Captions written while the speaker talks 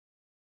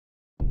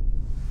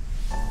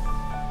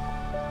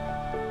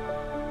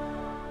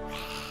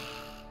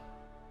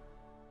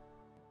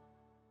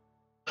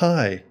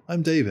Hi,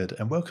 I'm David,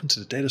 and welcome to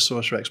the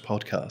Datasaurus-Rex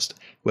podcast,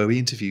 where we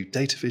interview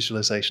data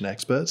visualization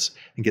experts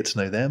and get to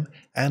know them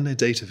and their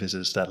data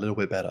viz that little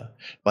bit better.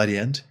 By the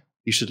end,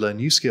 you should learn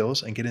new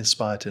skills and get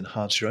inspired to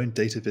enhance your own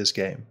data viz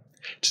game.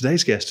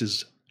 Today's guest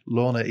is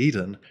Lorna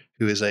Eden,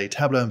 who is a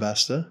Tableau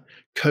ambassador,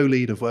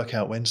 co-lead of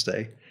Workout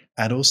Wednesday,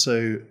 and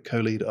also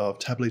co-lead of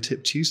Tableau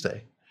Tip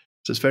Tuesday.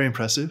 So it's very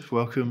impressive.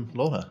 Welcome,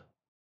 Lorna.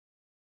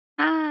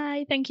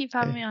 Hi, thank you for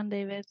having Hey. me on,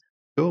 David.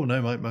 Cool.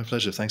 No, my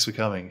pleasure. Thanks for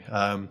coming.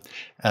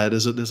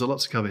 There's a lot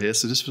to cover here.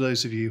 So just for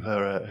those of you who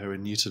are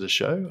new to the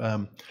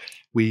show,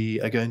 we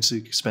are going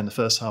to spend the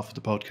first half of the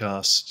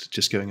podcast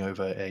just going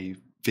over a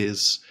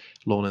viz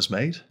Lorna's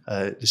made.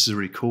 This is a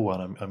really cool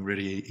one. I'm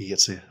really eager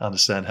to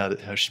understand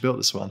how she built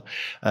this one.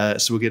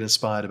 So we'll get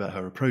inspired about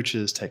her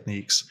approaches,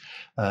 techniques,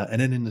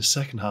 and then in the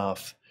second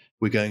half,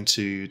 we're going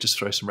to just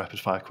throw some rapid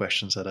fire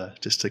questions at her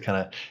just to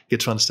kind of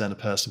get to understand the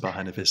person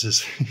behind the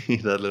viz a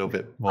little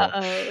bit more.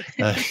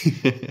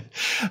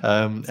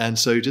 And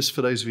so just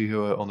for those of you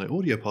who are on the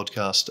audio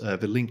podcast,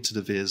 the link to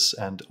the viz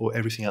or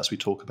everything else we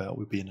talk about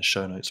will be in the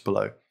show notes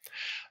below.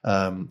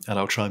 And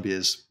I'll try and be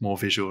as more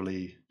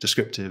visually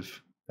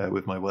descriptive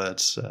with my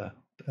words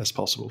as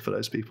possible for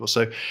those people.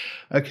 So,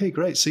 okay,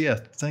 great. So yeah,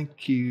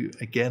 thank you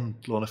again,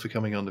 Lorna, for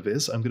coming on the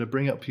viz. I'm going to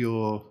bring up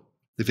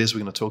the viz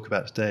we're going to talk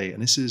about today,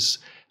 and this is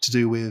to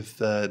do with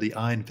the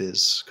Iron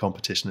Viz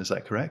competition. Is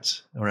that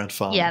correct? Around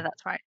farming? Yeah,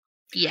 that's right.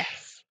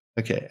 Yes.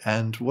 Okay,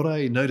 and what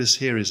I notice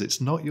here is it's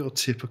not your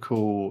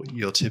typical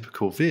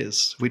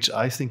viz, which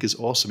I think is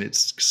awesome.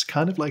 It's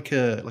kind of like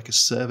a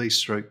survey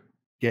stroke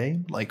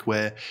game, like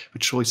where the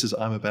choices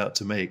I'm about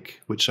to make,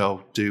 which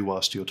I'll do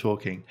whilst you're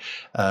talking,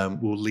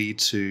 will lead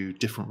to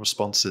different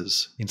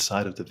responses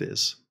inside of the viz.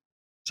 Is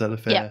that a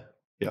fair?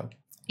 Yeah.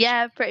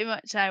 Yeah, pretty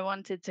much. I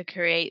wanted to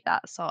create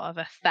that sort of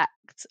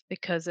effect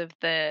because of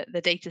the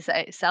data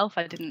set itself.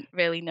 I didn't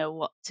really know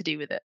what to do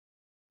with it.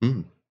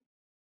 Mm.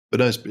 But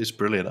no, it's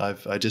brilliant.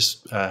 I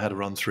just had a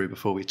run through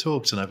before we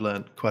talked, and I've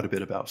learned quite a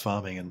bit about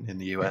farming in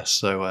the US.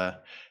 So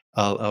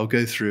I'll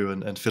go through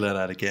and fill it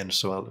out again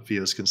so our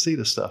viewers can see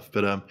the stuff.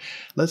 But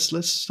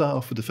let's start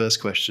off with the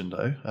first question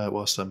though.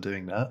 Whilst I'm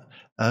doing that,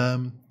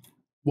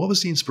 what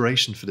was the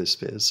inspiration for this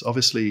viz?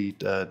 Obviously,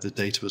 the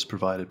data was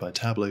provided by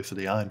Tableau for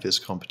the Iron Viz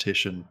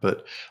competition,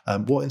 but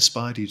what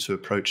inspired you to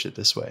approach it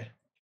this way?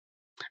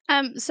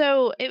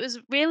 So it was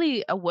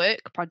really a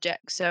work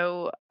project.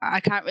 So I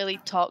can't really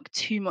talk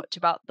too much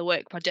about the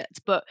work project,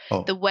 but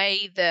the Oh,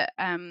 way that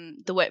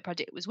the work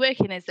project was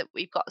working is that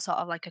we've got sort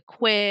of like a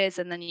quiz,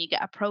 and then you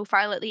get a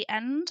profile at the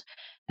end.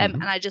 hmm,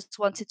 And I just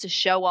wanted to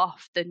show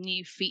off the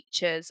new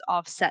features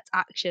of set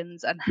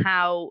actions and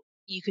how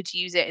you could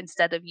use it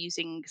instead of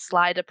using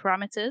slider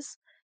parameters.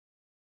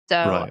 So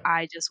right.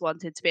 I just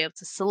wanted to be able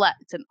to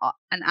select an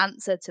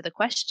answer to the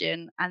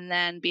question and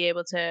then be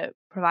able to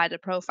provide a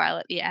profile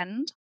at the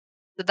end.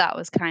 So that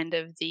was kind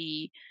of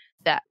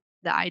that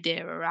the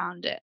idea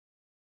around it.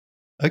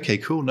 Okay,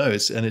 cool. No,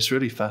 it's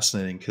really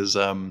fascinating because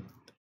so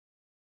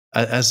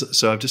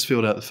I've just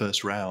filled out the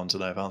first round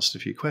and I've answered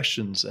a few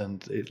questions,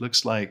 and it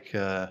looks like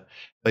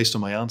based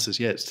on my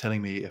answers, yeah, it's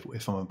telling me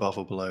if I'm above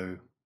or below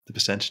the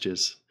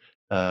percentages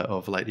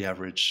of like the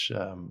average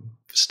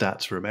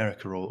stats for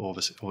America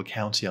or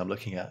county I'm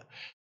looking at.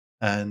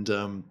 And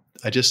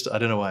I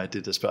don't know why I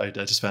did this, but I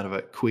just found out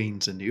about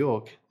Queens in New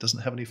York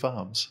doesn't have any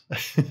farms,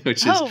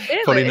 which is Oh,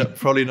 really?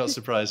 probably not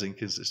surprising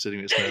because it's sitting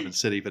in an urban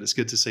city. But it's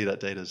good to see that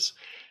data's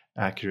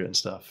accurate and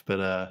stuff.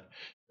 But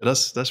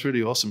that's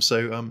really awesome.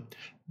 So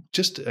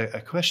just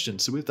a question.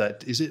 So with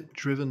that, is it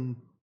driven?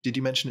 Did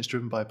you mention it's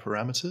driven by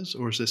parameters,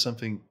 or is there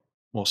something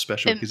more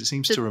special? Um, Because it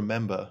seems so to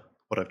remember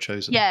what I've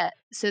chosen. yeah,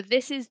 so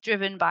this is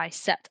driven by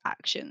set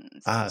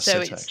actions. Ah,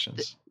 So set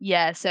actions.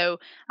 yeah, so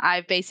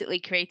I've basically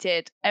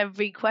created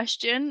every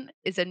question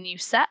is a new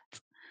set.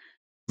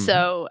 Hmm.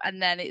 So,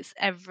 and then it's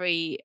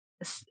every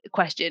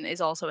question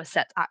is also a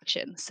set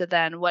action. So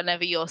then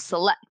whenever you're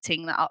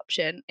selecting that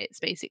option, it's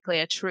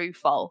basically a true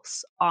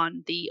false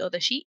on the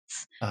other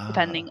sheets,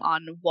 depending Ah,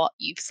 on what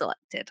you've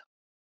selected.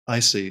 I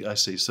see. I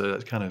see. So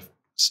that kind of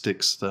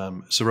sticks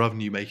them. So rather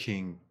than you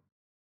making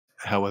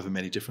however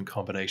many different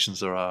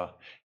combinations there are,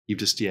 you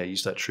just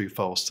use that true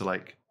false to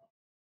like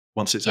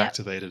once it's Yep.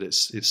 activated, it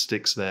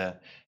sticks there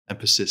and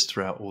persists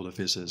throughout all the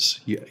visits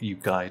you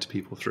guide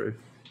people through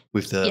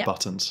with the Yep.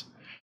 buttons.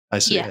 I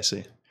see. Yeah. I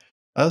see.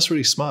 Oh, that's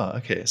really smart.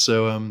 Okay,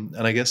 so and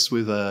I guess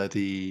with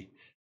the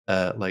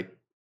like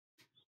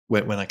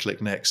when I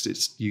click next,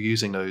 it's you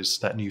using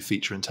that new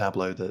feature in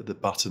Tableau, the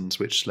buttons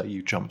which let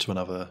you jump to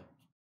another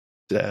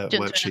Jump to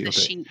worksheet another or bit.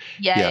 sheet.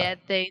 Yeah, Yeah.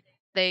 yeah.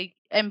 They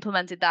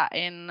implemented that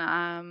in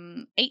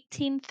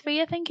 18.3,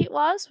 I think it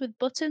was, with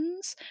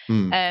buttons.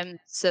 Hmm.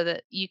 So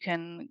that you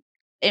can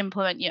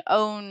implement your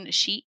own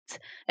sheet,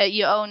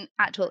 your own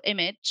actual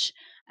image,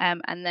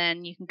 and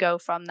then you can go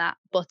from that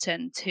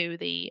button to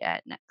the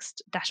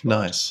next dashboard.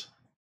 Nice.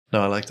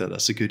 No, I like that.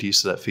 That's a good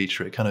use of that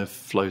feature. It kind of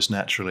flows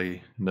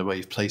naturally in the way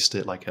you've placed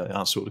it. Like I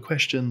answer all the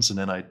questions, and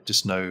then I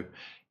just know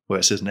where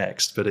it says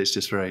next. But it's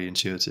just very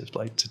intuitive,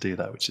 like to do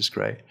that, which is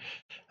great.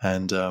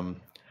 And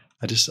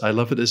I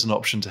love it as an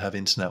option to have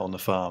internet on the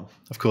farm.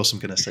 Of course, I'm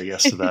going to say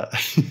yes to that.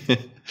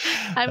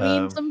 I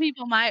mean, um, some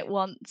people might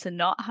want to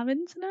not have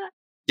internet,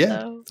 yeah,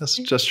 so that's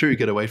just true.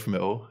 Get away from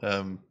it all.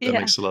 That yeah.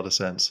 makes a lot of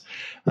sense.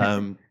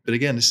 But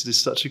again, this is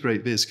such a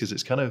great viz because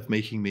it's kind of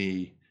making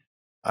me.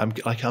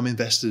 I'm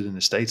invested in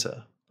this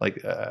data.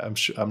 Like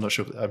I'm not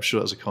sure. I'm sure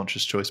that was a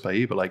conscious choice by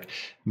you, but like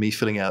me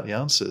filling out the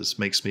answers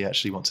makes me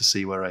actually want to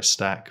see where I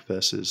stack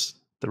versus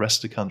the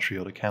rest of the country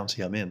or the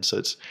county I'm in. So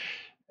it's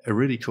a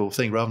really cool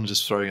thing rather than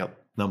just throwing up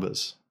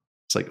numbers.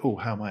 It's like, oh,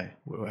 how am I?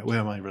 Where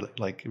am I?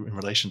 Like in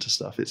relation to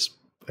stuff? It's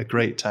a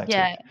great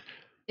Yeah, tactic.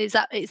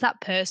 it's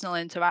that personal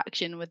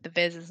interaction with the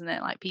viz, isn't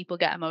it? Like people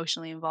get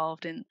emotionally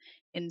involved in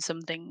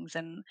some things,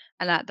 and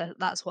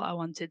that's what I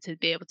wanted to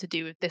be able to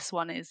do with this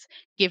one is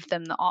give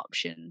them the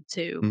option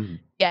to Mm.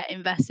 get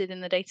invested in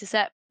the data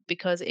set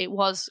because it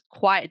was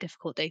quite a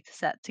difficult data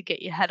set to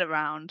get your head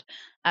around.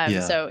 Yeah.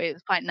 So it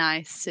was quite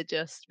nice to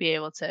just be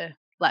able to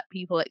let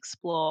people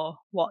explore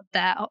what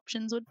their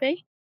options would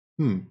be.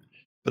 Hmm.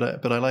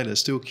 But I like it.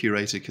 It's still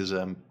curated because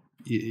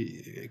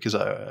because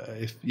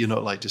if you're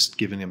not like just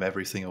giving them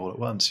everything all at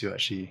once, you're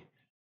actually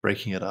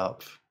breaking it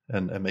up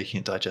and making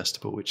it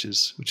digestible, which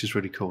is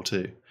really cool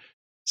too.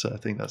 So I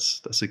think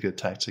that's a good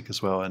tactic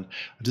as well. And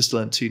I just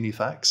learned 2 new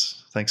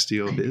facts thanks to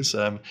your viz.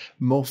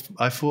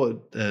 I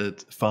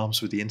thought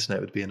farms with the internet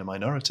would be in a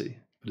minority,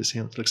 but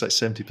it looks like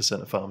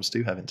 70% of farms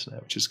do have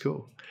internet, which is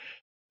cool.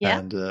 Yeah.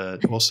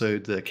 And also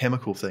the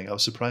chemical thing, I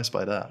was surprised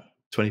by that.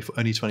 Only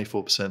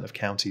 24% of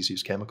counties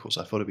use chemicals.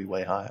 I thought it'd be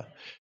way higher.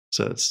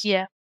 So it's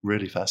Yeah.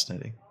 really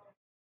fascinating.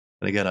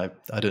 And again,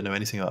 I don't know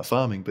anything about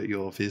farming, but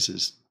your viz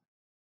is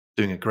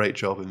doing a great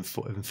job of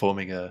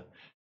informing a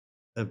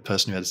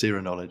person who had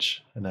zero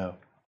knowledge and now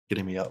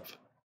getting me up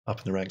in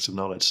the ranks of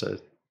knowledge. So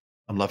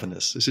I'm loving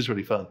this. This is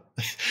really fun.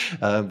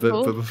 But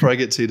Cool. before I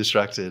get too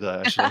distracted,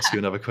 I should ask you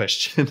another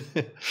question.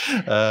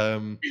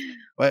 um,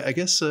 well, I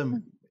guess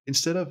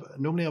instead of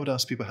normally I would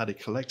ask people how they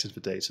collected the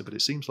data, but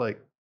it seems like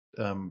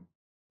um,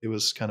 it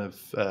was kind of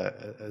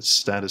a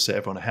standard set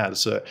everyone had.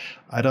 So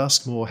I'd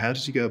ask more, how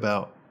did you go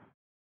about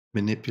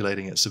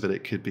manipulating it so that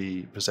it could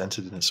be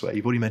presented in this way?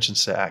 You've already mentioned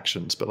set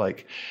actions, but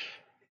like,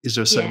 is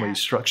there a certain way Yeah. you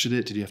structured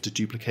it? Did you have to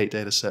duplicate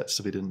data sets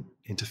so they didn't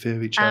interfere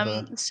with each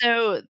other?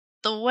 So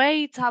the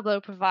way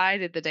Tableau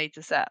provided the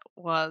data set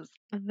was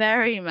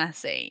very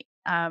messy.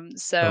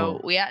 So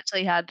Oh, we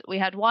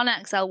had one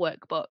Excel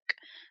workbook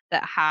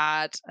that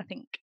had, I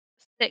think,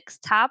 6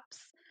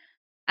 tabs,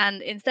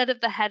 and instead of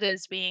the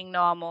headers being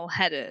normal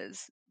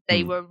headers,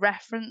 they hmm, were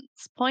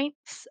reference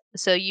points.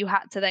 So you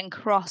had to then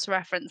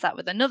cross-reference that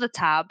with another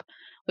tab,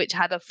 which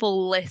had a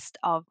full list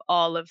of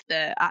all of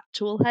the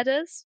actual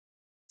headers.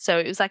 So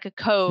it was like a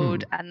hmm.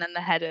 code and then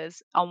the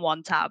headers on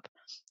one tab.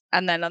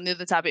 And then on the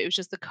other tab, it was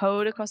just the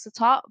code across the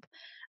top.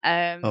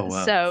 Oh,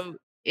 wow. So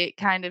it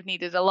kind of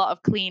needed a lot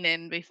of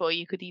cleaning before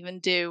you could even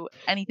do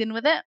anything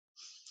with it.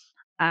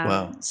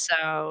 Wow.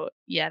 So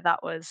yeah,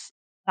 that was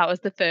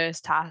the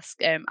first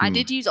task. I Hmm.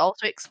 did use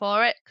Alteryx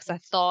for it because I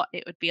thought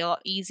it would be a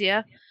lot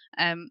easier.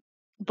 Um,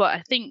 but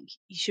I think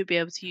you should be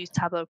able to use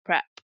Tableau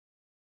Prep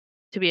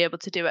to be able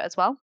to do it as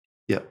well.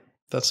 Yeah,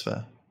 that's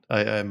fair.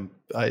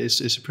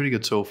 It's a pretty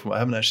good tool. I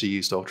haven't actually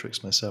used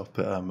Alteryx myself,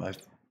 but I've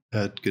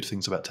heard good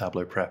things about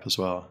Tableau Prep as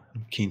well.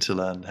 I'm keen to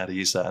learn how to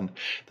use that, and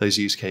those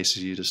use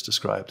cases you just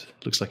described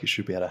looks like it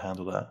should be able to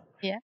handle that.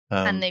 Yeah.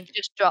 And Um, they've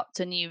just dropped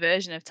a new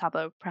version of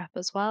Tableau Prep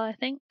as well, I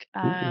think,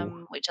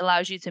 ooh. which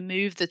allows you to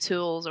move the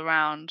tools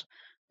around,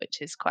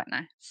 which is quite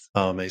nice.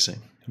 Oh, amazing,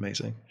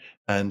 amazing.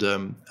 And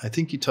I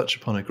think you touch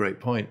upon a great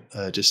point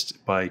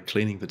just by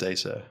cleaning the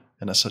data.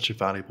 And that's such a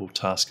valuable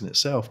task in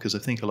itself because I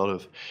think a lot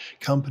of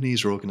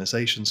companies or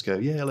organizations go,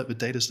 yeah, look, the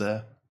data's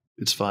there.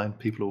 It's fine.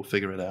 People will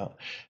figure it out.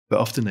 But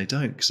often they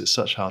don't because it's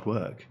such hard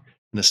work.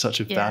 And there's such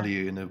a Yeah.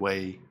 value in the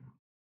way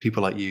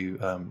people like you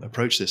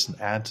approach this and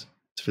add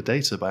to the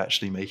data by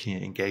actually making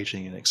it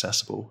engaging and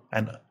accessible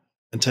and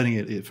turning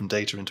it from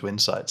data into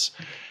insights.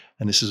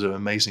 And this is an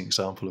amazing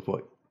example of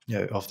what,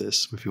 of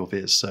this with your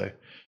viz. So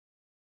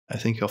I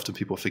think often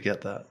people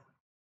forget that.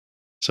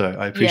 So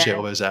I appreciate Yeah.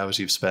 all those hours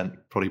you've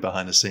spent probably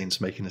behind the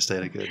scenes making this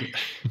data good.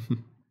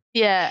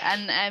 Yeah,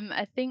 and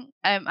I think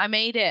I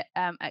made it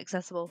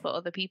accessible for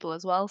other people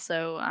as well,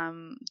 so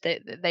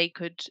they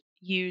could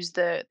use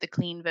the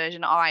clean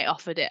version, or I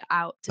offered it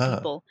out to Ah,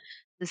 people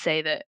to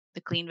say that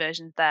the clean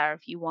version's there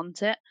if you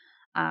want it.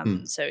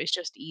 hmm. So it's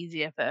just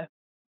easier for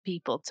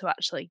people to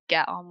actually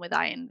get on with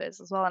Iron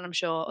Viz as well, and I'm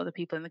sure other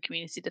people in the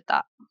community did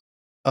that.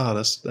 Oh,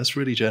 that's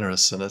really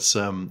generous, and it's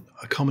a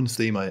common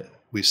theme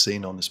we've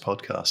seen on this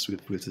podcast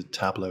with the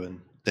Tableau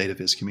and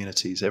DataViz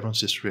communities. Everyone's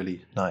just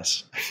really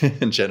nice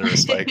and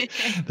generous. Like,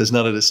 there's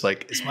none of this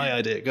like it's my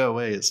idea, go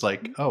away. It's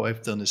like, oh,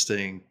 I've done this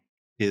thing.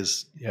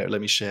 Here's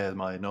let me share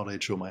my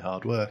knowledge or my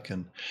hard work,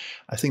 and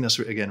I think that's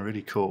again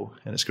really cool,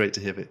 and it's great to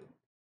hear that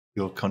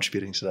you're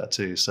contributing to that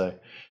too. So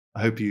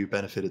I hope you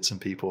benefited some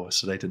people,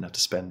 so they didn't have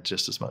to spend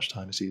just as much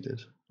time as you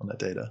did on that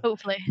data.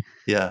 Hopefully.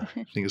 Yeah,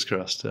 fingers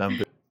crossed.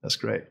 But that's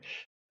great.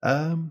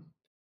 Um,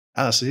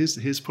 so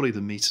here's probably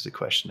the meat of the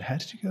question. How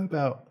did you go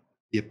about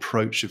the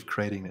approach of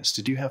creating this?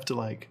 Did you have to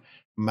like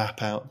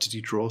map out? Did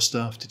you draw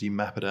stuff? Did you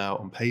map it out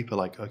on paper?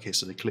 Like, okay,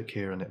 so they click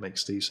here and it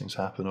makes these things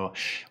happen, or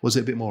was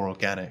it a bit more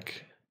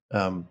organic?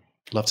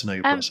 Love to know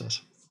your Um,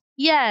 process.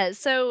 yeah,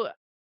 so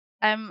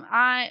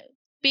I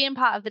being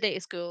part of the data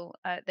school,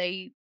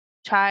 they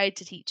tried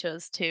to teach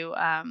us to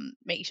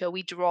make sure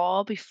we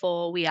draw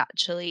before we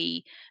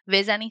actually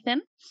viz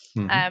anything.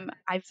 Hmm.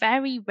 I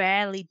very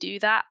rarely do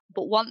that,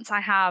 but once I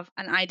have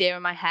an idea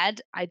in my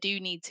head, I do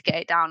need to get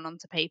it down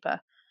onto paper.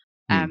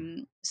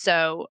 Mm.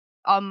 So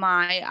on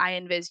my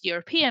Iron Viz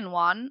European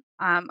one,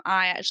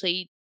 I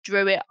actually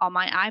drew it on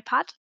my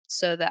iPad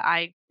so that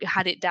I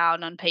had it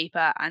down on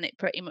paper and it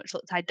pretty much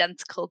looked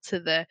identical to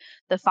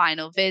the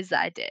final viz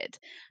that I did.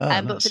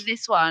 Ah, But for nice.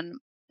 this one,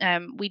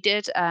 we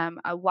did a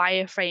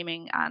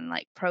wireframing and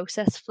like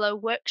process flow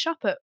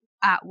workshop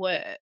at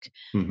work,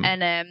 Hmm.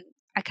 and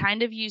I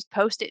kind of used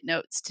post-it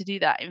notes to do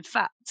that. In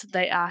fact,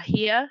 they are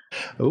here.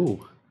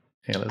 Oh,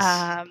 yeah.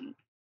 Um,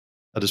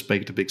 I'll just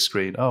make it a big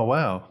screen. Oh,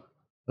 wow,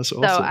 that's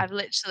So awesome. I've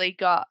literally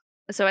got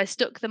so I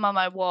stuck them on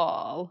my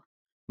wall,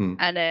 Hmm.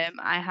 and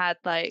I had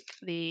like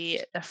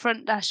the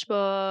front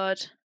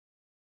dashboard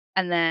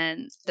and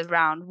then the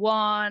round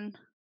one,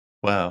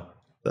 Wow,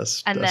 and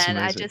that's then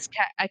I amazing. just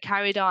I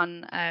carried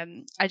on.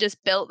 I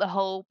just built the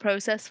whole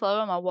process flow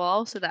on my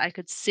wall so that I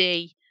could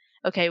see,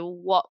 okay, well,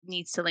 what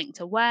needs to link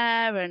to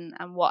where, and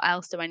what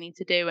else do I need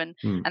to do,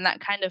 Hmm. and that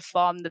kind of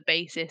formed the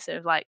basis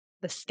of like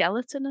the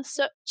skeleton as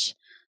such.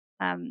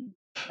 Um,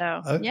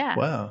 so Oh, yeah,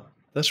 wow.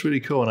 That's really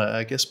cool. And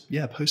I guess,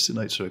 yeah, post-it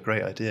notes are a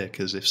great idea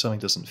because if something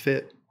doesn't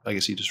fit, I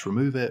guess you just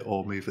remove it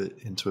or move it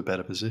into a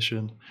better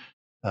position.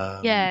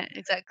 Um, Yeah,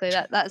 exactly.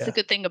 That's the yeah.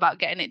 good thing about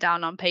getting it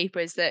down on paper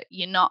is that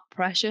you're not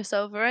precious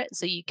over it,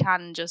 so you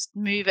can just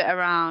move it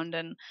around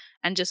and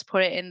just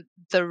put it in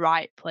the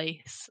right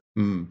place.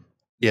 Mm.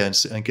 Yeah.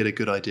 And get a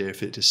good idea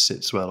if it just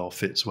sits well or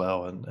fits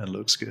well and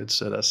looks good.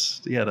 So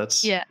yeah,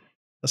 Yeah.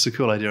 that's a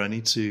cool idea. I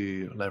need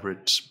to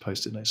leverage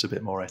post-it notes a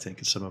bit more, I think,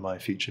 in some of my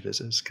future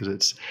visits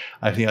because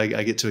I think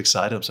I get too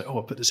excited. I'm like, oh,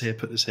 I'll put this here.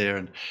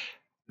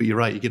 But you're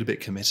right, you get a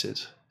bit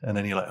committed, and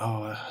then you're like,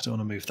 "Oh, I don't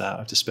wanna move that.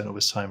 I've just spent all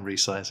this time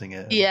resizing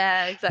it," and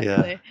Yeah, yeah.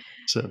 exactly.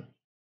 So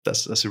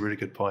that's a really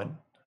good point.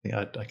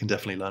 I can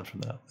definitely learn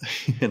from that,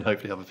 and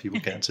hopefully other people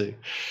can too.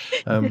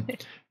 Um,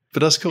 but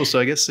that's cool. So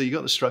I guess so you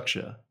got the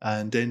structure,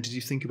 and then did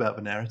you think about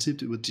the narrative?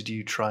 Did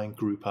you try and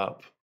group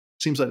up?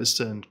 Seems like there's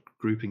certain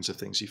groupings of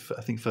things.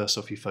 I think first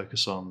off you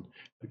focus on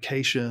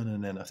location,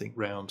 and then I think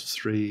round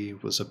 3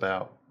 was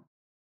about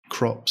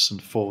crops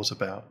and 4 was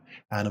about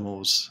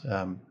animals.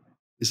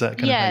 Is that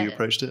kind of how you Yeah.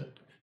 approached it?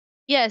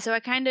 Yeah, so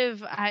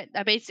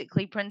I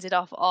basically printed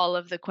off all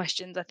of the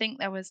questions. I think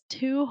there was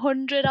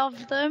 200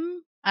 of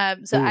them.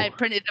 So I Ooh.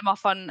 printed them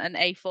off on an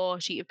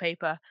A4 sheet of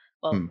paper,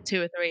 well, Hmm.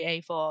 2 or 3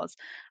 A4s,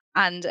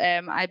 and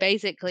I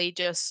basically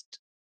just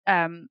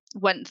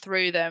went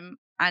through them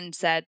and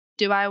said,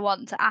 "Do I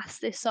want to ask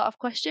this sort of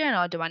question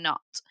or do I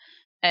not?"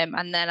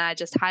 And then I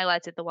just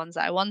highlighted the ones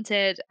that I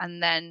wanted,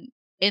 and then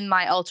in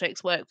my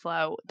Alteryx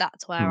workflow,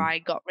 that's where Hmm. I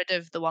got rid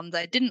of the ones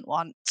I didn't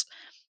want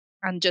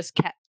and just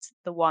kept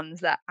the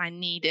ones that I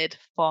needed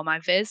for my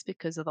viz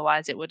because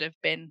otherwise it would have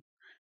been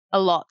a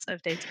lot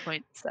of data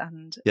points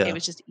and it Yeah.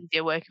 was just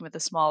easier working with a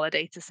smaller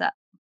data set.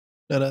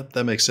 No,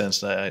 that makes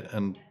sense. Uh,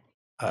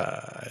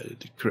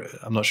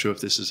 I'm not sure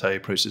if this is how you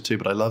approach it too,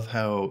 but I love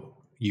how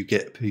you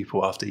get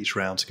people after each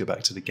round to go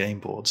back to the game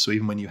board. So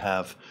even when you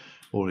have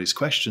all these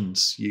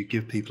questions, you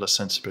give people a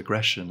sense of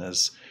progression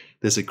as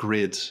there's a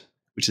grid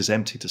which is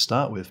empty to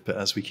start with, but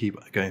as we keep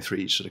going through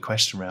each of the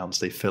question rounds,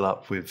 they fill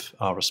up with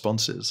our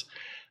responses.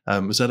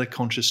 Was that a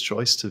conscious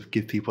choice to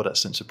give people that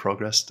sense of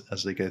progress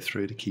as they go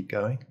through to keep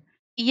going?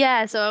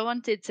 Yeah, so I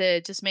wanted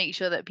to just make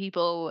sure that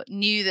people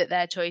knew that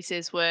their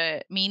choices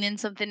were meaning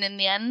something in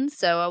the end.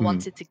 So I Hmm.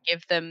 wanted to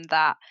give them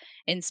that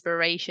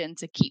inspiration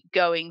to keep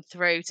going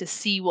through to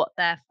see what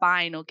their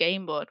final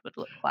game board would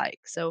look like.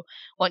 So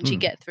once you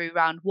Hmm. get through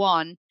round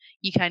one,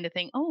 you kind of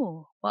think,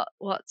 oh,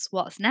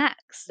 what's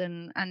next,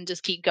 and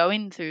just keep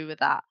going through with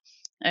that.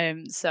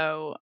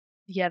 So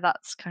yeah,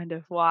 that's kind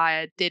of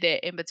why I did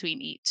it in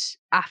between each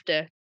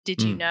after.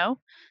 Did you Hmm. know?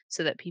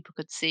 So that people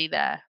could see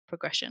their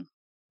progression.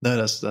 No,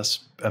 that's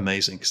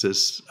amazing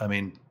because I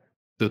mean,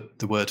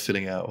 the word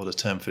filling out or the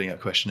term filling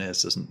out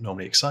questionnaires doesn't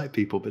normally excite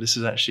people, but this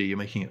is actually you're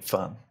making it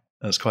fun,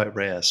 and it's quite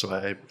rare.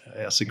 So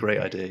that's a great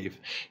idea.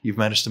 You've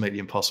managed to make the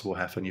impossible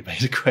happen. You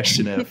made a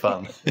questionnaire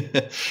fun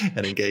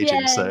and engaging.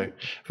 Yeah. So,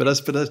 but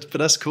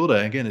that's cool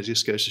though. Again, it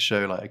just goes to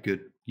show like a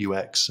good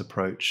UX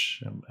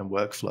approach and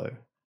workflow,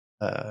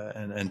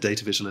 and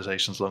data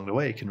visualizations along the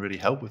way can really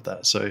help with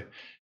that. So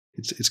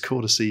it's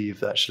cool to see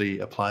you've actually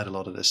applied a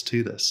lot of this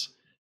to this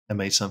and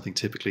made something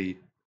typically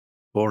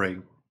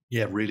boring,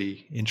 yeah,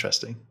 really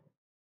interesting.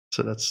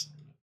 So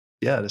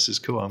yeah, this is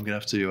cool. I'm gonna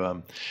have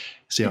to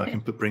see how I can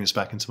bring this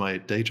back into my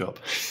day job.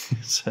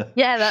 So,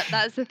 Yeah,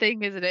 that's the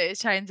thing, isn't it?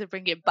 It's trying to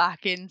bring it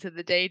back into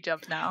the day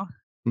job now,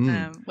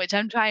 mm, which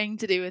I'm trying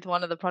to do with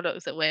one of the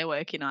products that we're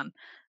working on.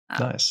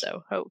 nice.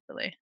 So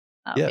hopefully.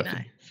 That would Yeah, be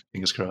nice.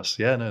 fingers crossed.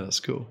 Yeah, no, that's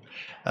cool.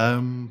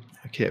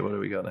 Okay, what do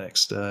we got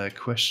next?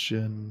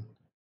 Question.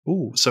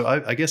 Oh, so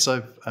I guess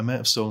I may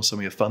have stolen some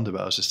of your thunder,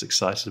 but I was just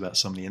excited about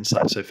some of the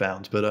insights I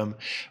found. But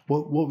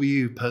what were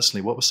you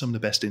personally? What were some of the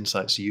best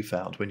insights you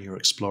found when you were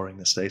exploring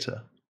this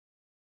data?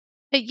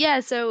 Yeah,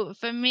 so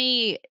for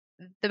me,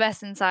 the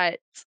best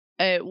insights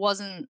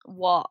wasn't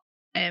what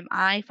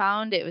I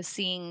found, it was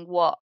seeing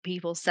what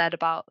people said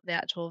about the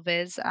actual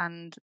viz,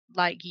 and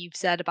like you've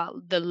said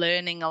about the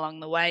learning along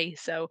the way.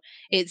 So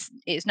it's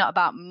not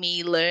about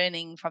me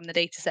learning from the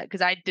data set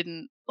because I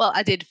didn't, well,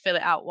 I did fill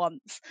it out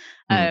once,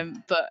 Hmm.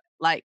 but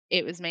like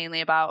it was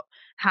mainly about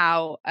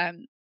how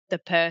the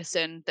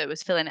person that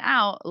was filling it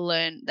out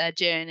learned their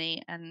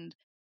journey and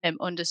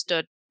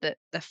understood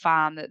the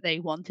farm that they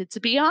wanted to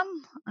be on.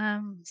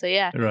 So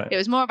yeah, Right. it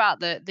was more about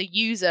the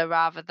user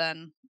rather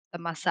than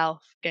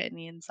myself getting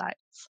the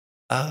insights.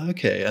 Ah,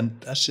 okay,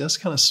 and actually, that's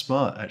kind of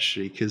smart,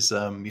 actually, because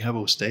you have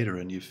all this data,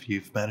 and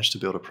you've managed to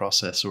build a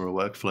process or a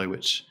workflow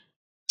which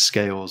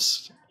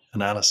scales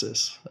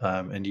analysis,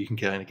 and you can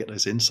kind of get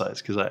those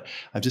insights. Because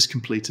I've just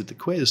completed the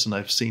quiz, and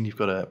I've seen you've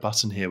got a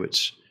button here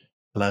which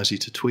allows you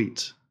to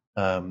tweet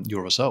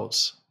your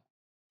results,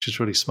 which is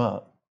really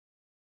smart.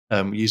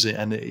 Using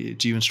and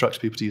do you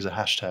instruct people to use a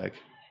hashtag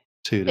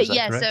too? Is that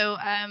Yeah, correct? so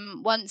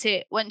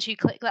once you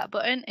click that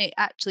button, it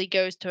actually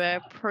goes to a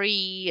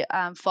pre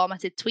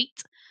formatted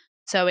tweet.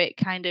 So it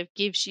kind of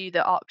gives you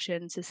the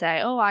option to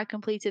say, "Oh, I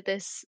completed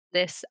this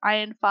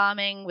iron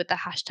farming with the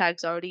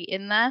hashtags already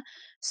in there,"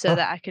 so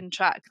that Oh, I can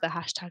track the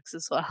hashtags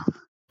as well.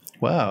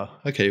 wow.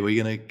 Okay, well,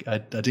 you're gonna. I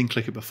didn't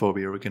click it before, but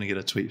you're going to get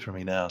a tweet from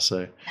me now.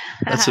 So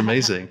that's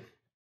amazing.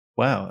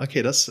 Wow.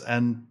 Okay, that's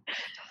and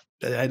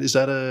is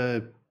that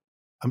a?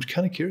 I'm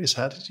kind of curious.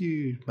 How did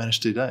you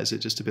manage to do that? Is it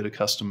just a bit of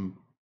custom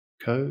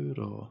code,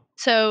 or?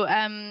 So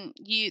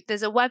you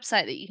there's a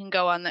website that you can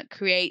go on that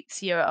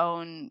creates your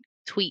own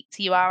tweet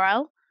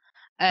URL.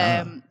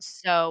 Ah.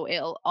 So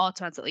it'll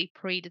automatically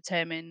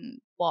predetermine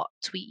what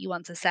tweet you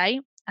want to say,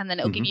 and then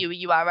it'll give Hmm. you a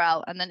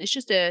URL, and then it's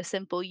just a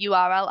simple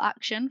URL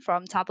action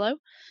from Tableau.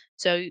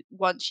 So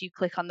once you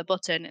click on the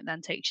button, it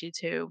then takes you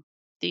to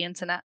the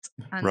internet,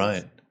 and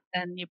Right.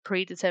 then your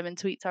predetermined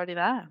tweet's already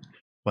there.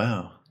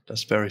 Wow.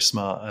 That's very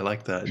smart. I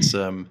like that. It's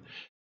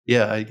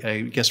yeah.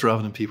 I guess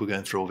rather than people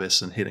going through all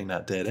this and hitting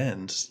that dead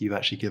end, you've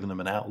actually given them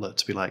an outlet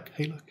to be like,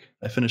 "Hey, look,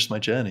 I finished my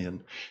journey,"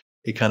 and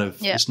it kind of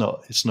Yeah. it's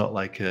not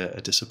like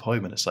a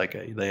disappointment. It's like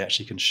they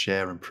actually can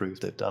share and prove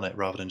they've done it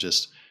rather than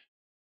just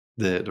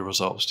the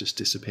results just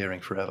disappearing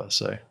forever.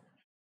 So.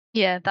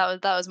 Yeah,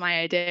 that was my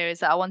idea, is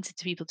that I wanted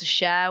to people to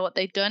share what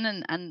they'd done,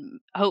 and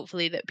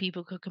hopefully that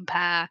people could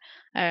compare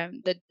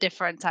the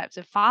different types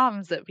of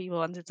farms that people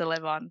wanted to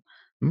live on,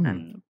 Mm.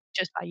 and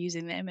just by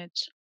using the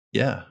image.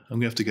 Yeah, I'm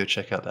gonna have to go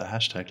check out that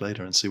hashtag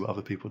later and see what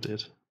other people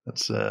did.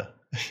 That's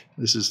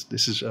this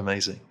is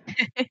amazing.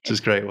 This is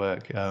great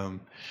work.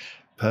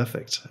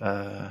 Perfect.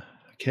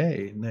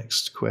 Okay,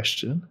 next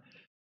question.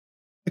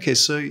 Okay,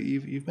 so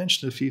you've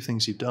mentioned a few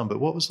things you've done, but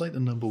what was like the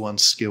number one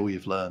skill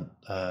you've learned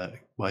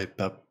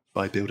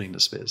by building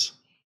this biz?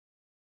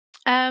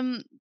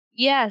 Um,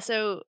 yeah,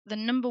 so the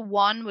number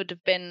one would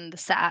have been the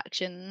set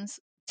actions,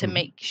 to Hmm.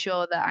 make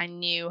sure that I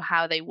knew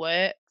how they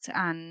worked,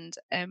 and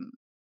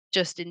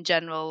just in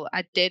general,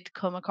 I did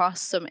come across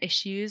some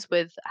issues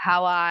with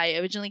how I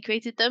originally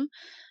created them.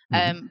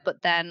 Hmm.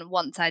 But then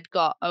once I'd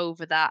got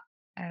over that,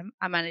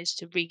 I managed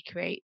to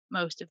recreate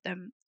most of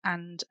them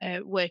and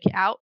work it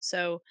out.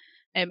 So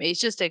it's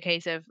just a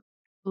case of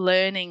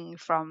learning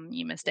from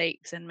your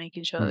mistakes and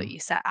making sure that Hmm. your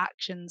set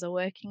actions are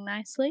working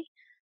nicely.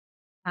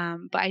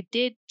 But I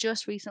did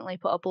just recently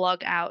put a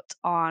blog out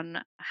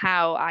on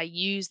how I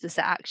use the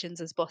set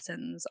actions as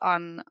buttons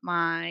on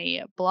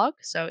my blog.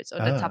 So it's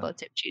under Ah. Tableau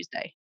Tip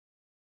Tuesday.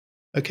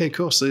 Okay,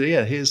 cool. So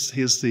yeah, here's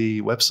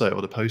the website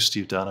or the post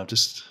you've done. I'm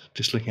just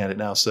looking at it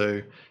now.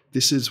 So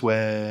this is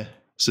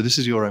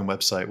your own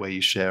website where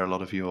you share a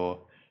lot of your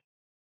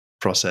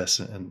process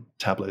and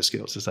Tableau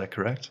skills. Is that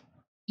correct?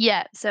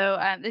 Yeah, so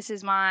this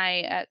is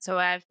my so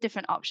I have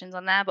different options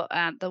on there, but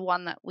the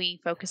one that we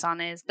focus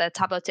on is the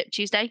Tableau Tip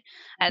Tuesday.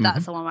 Hmm.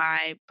 That's the one where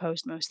I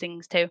post most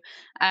things to.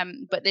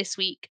 But this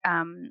week,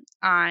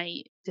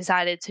 I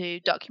decided to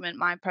document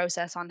my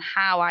process on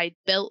how I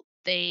built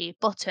the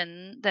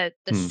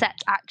Hmm.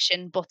 set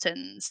action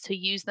buttons to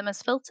use them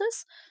as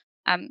filters.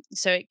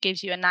 So it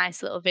gives you a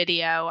nice little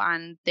video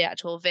and the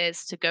actual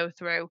viz to go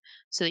through,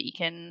 so that you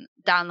can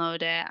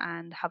download it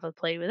and have a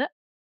play with it.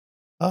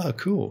 Ah,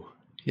 cool.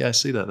 Yeah, I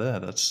see that there.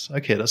 That's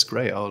okay. That's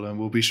great.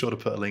 We'll be sure to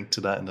put a link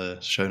to that in the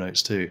show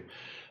notes too.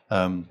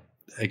 Um,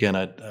 Again,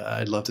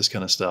 I love this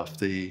kind of stuff.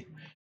 The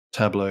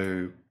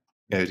Tableau,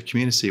 the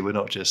community. We're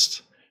not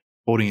just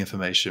hoarding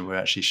information. We're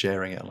actually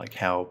sharing it, like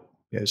how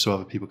so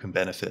other people can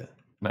benefit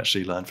and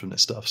actually learn from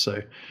this stuff.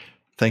 So,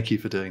 thank you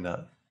for doing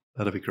that.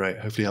 That'll be great.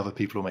 Hopefully, other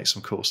people will make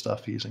some cool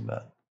stuff using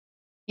that.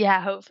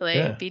 Yeah, hopefully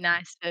it'd Yeah. be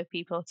nice for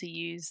people to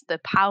use the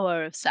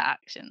power of set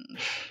actions.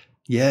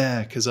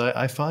 Yeah, because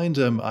I find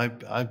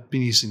I've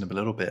been using them a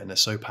little bit and they're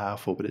so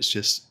powerful, but it's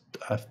just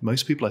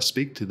most people I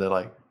speak to, they're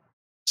like,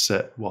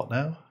 set what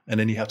now? And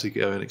then you have to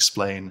go and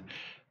explain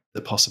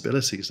the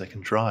possibilities they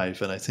can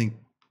drive. And I think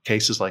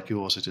cases like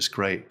yours are just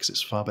great because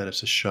it's far better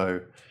to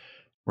show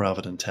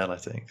rather than tell, I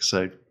think.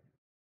 So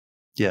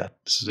yeah,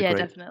 this is a Yeah,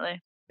 great,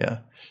 definitely. yeah.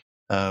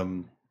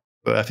 Um,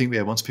 but I think,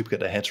 yeah, once people get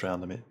their heads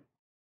around them,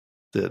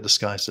 the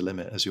sky's the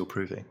limit, as you're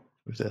proving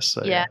with this.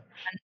 So Yeah,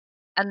 yeah.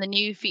 and the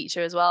new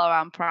feature as well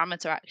around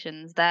parameter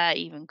actions, they're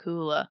even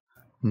cooler.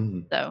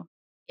 Mm. So,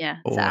 yeah,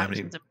 Oh, set I haven't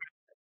even actions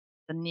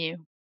are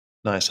new.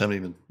 nice. I haven't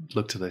even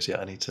looked at those yet.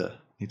 I need to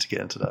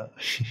get into that.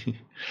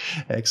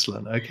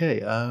 Excellent.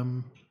 Okay.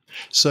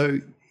 So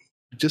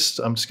I'm just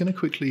going to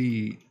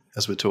quickly,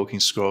 as we're talking,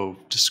 scroll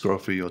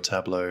through your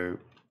Tableau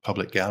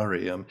public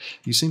gallery.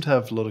 You seem to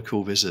have a lot of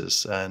cool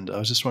vizzes, and I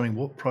was just wondering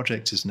what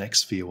project is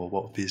next for you, or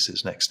what viz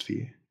is next for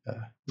you,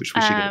 which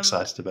we should get Um,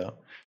 excited about.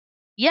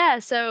 yeah,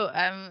 so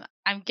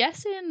I'm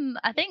guessing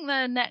I think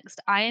the next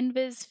Iron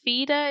Viz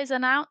feeder is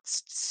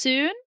announced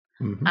soon.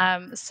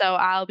 Hmm. So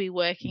I'll be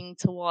working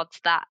towards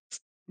that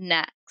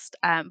next.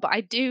 But I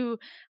do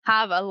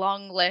have a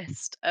long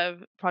list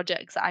of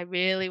projects that I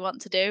really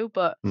want to do,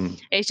 but Mm.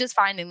 it's just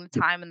finding the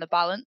time and the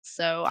balance.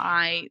 So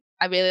I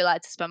really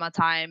like to spend my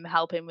time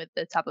helping with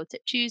the Tableau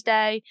Tip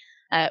Tuesday,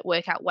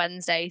 Workout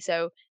Wednesday.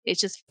 So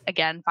it's just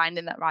again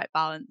finding that right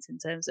balance in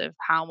terms of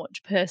how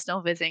much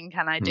personal visiting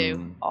can I do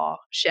Mm. or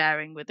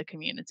sharing with the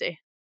community.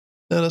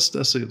 No,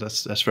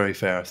 that's very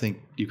fair. I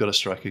think you've got to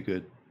strike a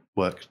good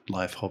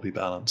work-life hobby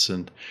balance,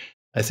 and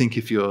I think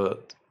if you're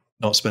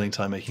not spending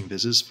time making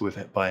vizzes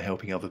by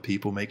helping other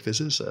people make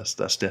vizzes,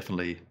 that's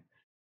definitely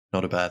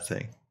not a bad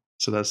thing.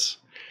 So that's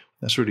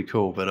really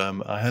cool. But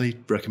I highly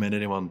recommend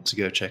anyone to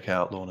go check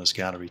out Lorna's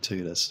gallery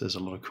too. There's a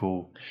lot of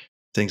cool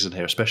things in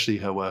here, especially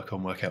her work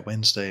on Workout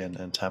Wednesday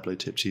and Tableau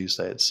Tip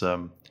Tuesday. It's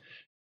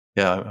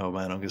yeah, oh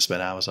man, I'm going to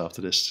spend hours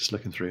after this just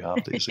looking through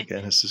half these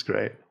again. This is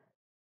great.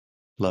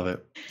 Love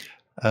it.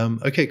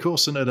 Okay, cool.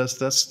 So no,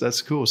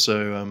 that's cool.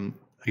 So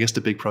I guess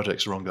the big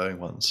projects are ongoing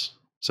ones.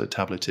 So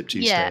Tableau Tip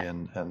Yeah, Tuesday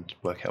and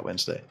Workout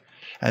Wednesday.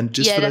 And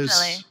yeah,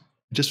 definitely.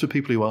 just for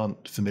people who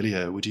aren't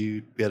familiar, would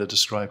you be able to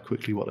describe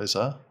quickly what those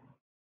are?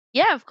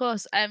 Yeah, of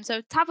course.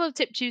 So Tableau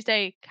Tip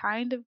Tuesday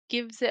kind of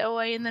gives it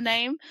away in the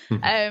name.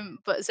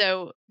 But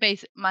so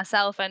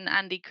myself and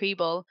Andy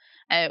Kriebel,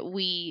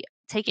 we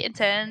take it in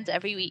turns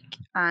every week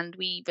and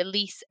we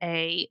release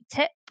a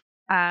tip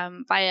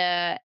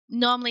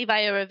normally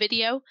via a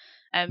video,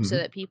 so Hmm.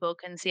 that people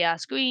can see our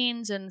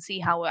screens and see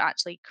how we're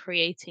actually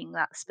creating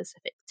that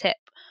specific tip.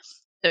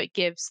 So it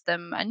gives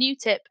them a new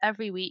tip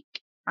every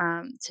week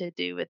to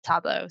do with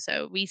Tableau.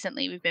 So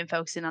recently we've been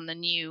focusing on the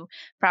new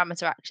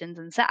parameter actions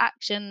and set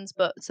actions,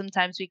 but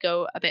sometimes we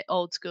go a bit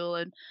old school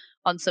and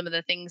on some of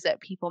the things that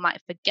people might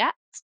forget.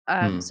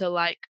 Mm. So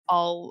like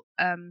all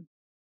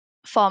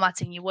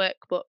formatting your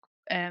workbook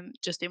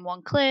just in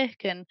one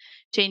click and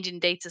changing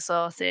data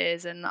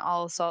sources and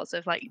all sorts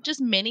of like just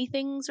mini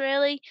things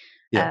really.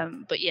 Yeah.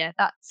 But yeah,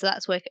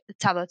 that's work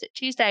Tableau Tip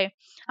Tuesday.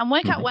 And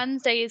Workout Hmm.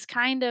 Wednesday is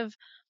kind of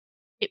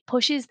it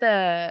pushes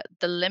the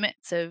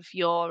limits of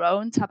your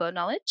own Tableau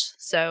knowledge.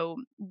 So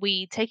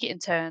we take it in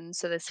turns.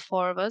 So there's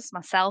four of us: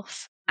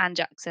 myself, Anne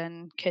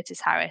Jackson,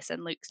 Curtis Harris,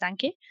 and Luke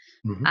Stanky.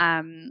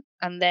 Hmm.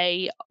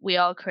 And we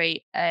all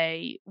create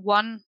a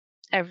one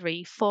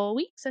every 4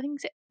 weeks. I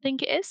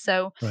think it is.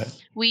 So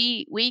Right.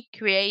 we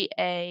create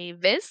a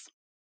Viz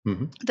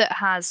Hmm. that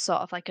has sort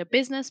of like a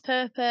business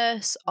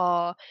purpose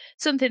or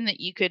something that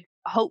you could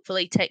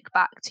hopefully take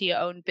back to your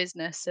own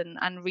business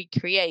and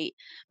recreate.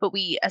 But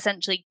we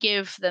essentially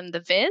give them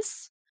the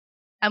Viz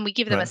and we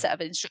give them a Right. set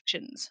of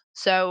instructions.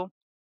 So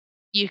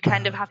you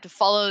kind of Uh, have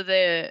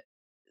to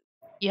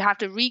you have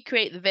to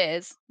recreate the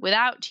Viz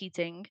without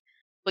cheating,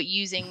 but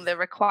using the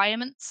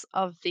requirements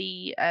of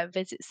the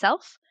Viz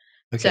itself.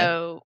 okay.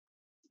 So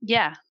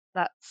yeah,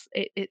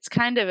 it's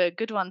kind of a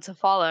good one to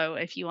follow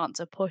if you want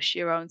to push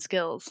your own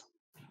skills.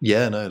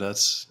 Yeah, no,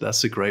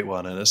 that's a great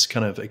one, and it's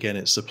kind of again,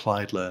 it's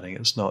applied learning.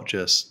 It's not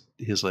just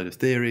here's a load of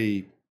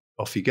theory,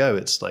 off you go.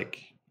 It's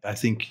like I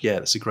think yeah,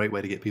 it's a great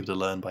way to get people to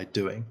learn by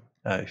doing.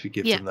 If you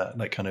give Yeah. them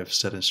that kind of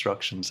set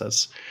instructions,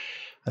 that's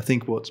I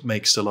think what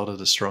makes a lot of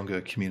the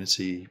stronger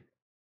community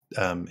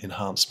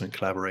enhancement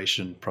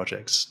collaboration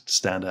projects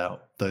stand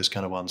out. Those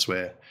kind of ones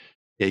where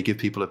yeah, you give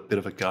people a bit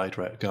of a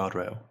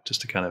guardrail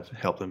just to kind of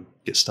help them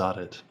get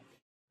started,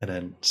 and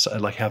then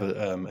like have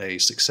a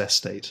success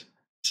state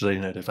so they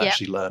know they've Yeah.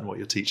 actually learned what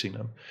you're teaching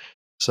them.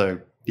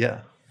 So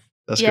yeah,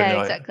 that's great. Yeah,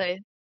 No,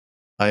 exactly.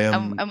 I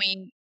am. And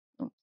we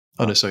oh,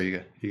 Oh go no, on. sorry,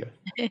 you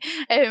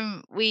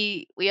go.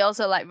 We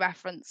also like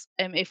reference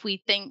if we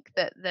think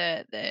that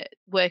the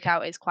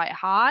workout is quite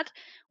hard,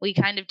 we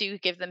kind of do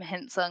give them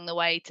hints along the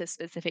way to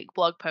specific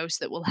blog posts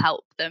that will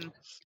help them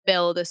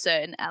build a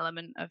certain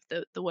element of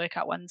the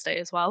workout Wednesday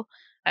as well.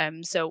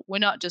 So we're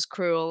not just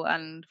cruel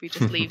and we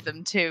just leave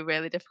them to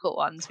really difficult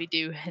ones. We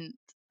do hint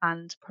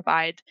and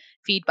provide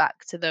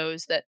feedback to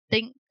those that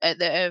think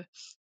that have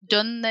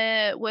done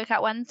the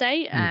workout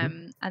Wednesday,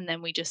 Hmm. and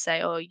then we just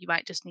say, "Oh, you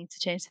might just need to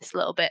change this a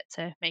little bit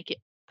to make it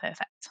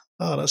perfect."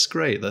 Oh, that's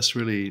great. That's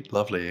really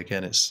lovely.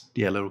 Again, it's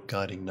yeah, a little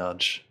guiding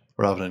nudge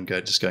rather than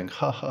just going,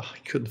 ha ha, I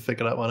couldn't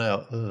figure that one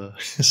out. Ugh.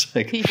 It's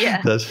like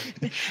Yeah.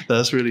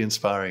 that's really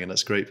inspiring, and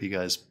that's great for you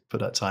guys put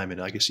that time in.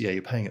 I guess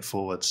you're paying it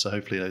forward, so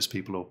hopefully those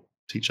people will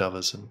teach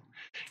others and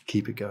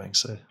keep it going.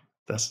 So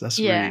that's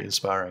really Yeah.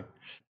 inspiring.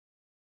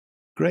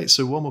 Great.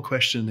 So one more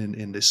question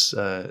in this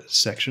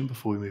section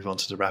before we move on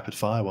to the rapid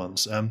fire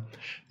ones.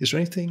 Is there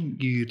anything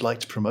you'd like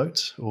to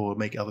promote or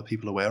make other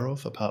people aware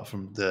of apart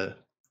from the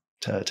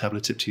Tableau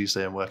Tip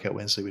Tuesday and Workout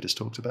Wednesday we just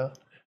talked about?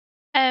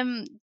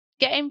 Um,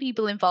 Getting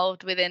people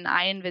involved within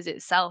Iron Viz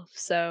itself.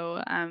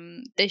 So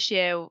this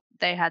year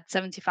they had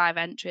 75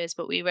 entries,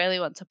 but we really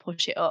want to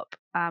push it up,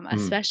 Mm,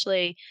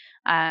 especially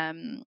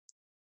um,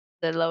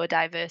 the lower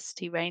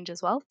diversity range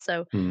as well.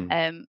 So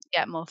mm,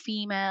 get more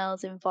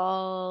females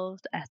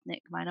involved,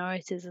 ethnic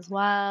minorities as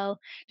well,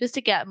 just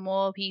to get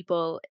more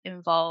people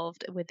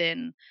involved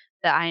within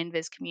the Iron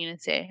Viz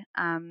community,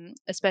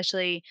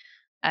 especially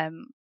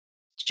um,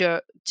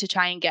 to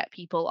try and get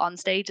people on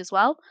stage as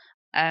well.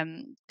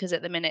 Because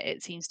at the minute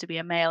it seems to be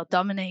a male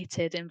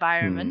dominated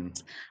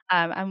environment.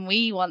 mm, And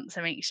we want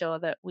to make sure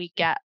that we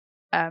get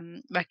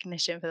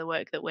recognition for the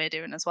work that we're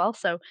doing as well.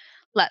 So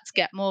let's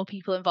get more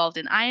people involved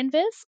in Iron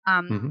Viz.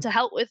 mhm. To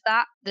help with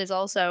that, there's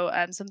also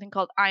something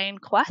called Iron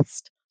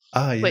Quest,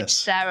 Ah, which yes.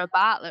 Sarah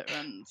Bartlett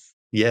runs.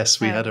 Yes,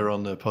 we had her Um,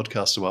 on the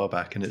podcast a while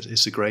back, and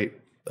it's a great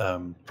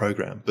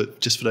program. But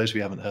just for those who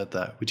haven't heard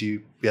that, would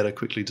you be able to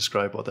quickly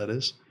describe what that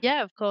is?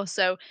 Yeah, of course.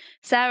 So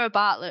Sarah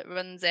Bartlett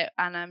runs it,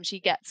 and she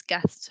gets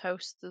guest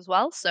hosts as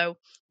well. So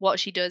what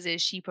she does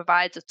is she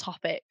provides a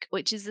topic,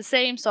 which is the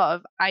same sort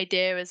of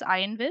idea as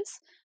Iron Viz.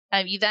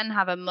 You then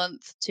have a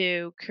month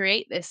to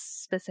create this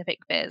specific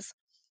viz,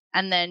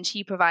 and then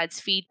she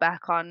provides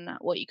feedback on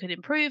what you could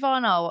improve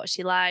on or what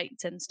she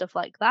liked and stuff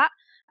like that.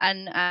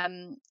 And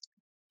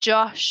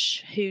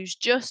Josh, who's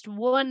just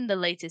won the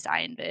latest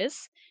Iron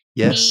Viz,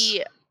 Yes.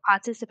 he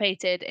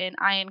participated in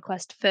Iron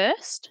Quest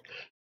first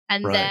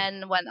and Right.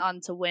 then went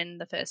on to win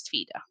the first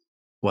feeder.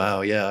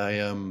 Wow. Yeah.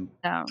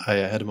 So, I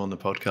had him on the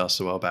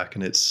podcast a while back,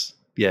 and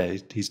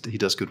he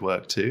does good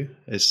work too.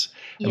 It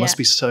yeah. must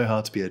be so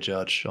hard to be a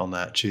judge on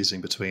that,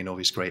 choosing between all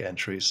these great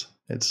entries.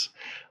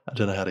 I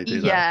don't know how they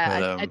do that, Yeah,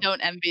 but I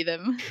don't envy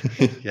them.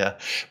 yeah.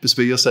 But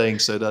you're saying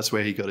so that's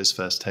where he got his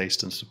first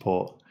taste and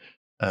support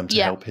to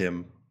Yeah. help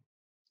him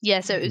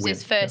Yeah, so it was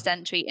his win. Yeah. first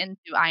entry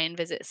into Iron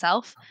Viz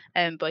itself,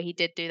 but he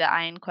did do the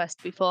Iron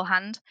Quest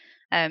beforehand.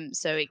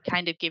 So it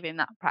kind of gave him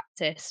that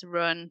practice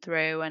run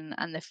through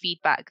and the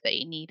feedback that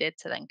he needed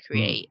to then Mm.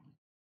 create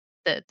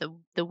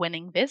the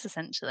winning Viz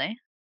essentially.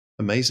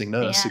 Amazing. No,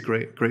 So that's yeah.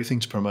 a great thing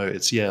to promote.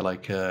 It's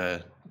like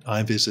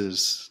Iron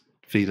Viz's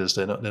feeders.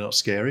 They're not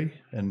scary,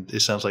 and it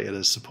sounds like it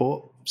is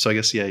support. So I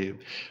guess I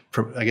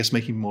guess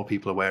making more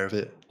people aware of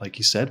it, like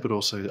you said, but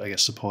also I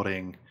guess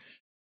supporting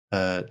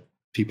uh,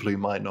 people who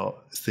might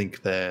not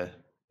think they're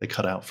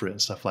cut out for it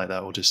and stuff like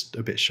that, or just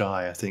a bit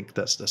shy. I think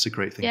that's a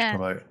great thing to Yeah.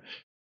 promote.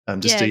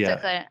 Just Yeah, to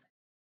exactly.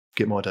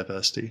 get more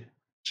diversity,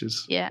 which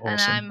is Yeah, and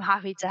awesome. I'm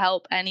happy to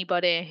help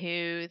anybody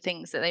who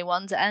thinks that they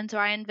want to enter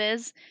Iron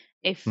Viz.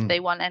 If Mm. they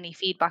want any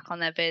feedback on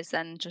their Viz,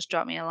 then just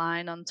drop me a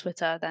line on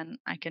Twitter, then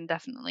I can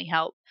definitely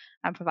help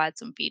and provide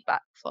some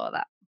feedback for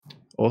that.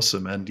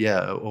 Awesome. And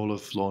all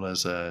of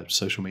Lorna's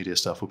social media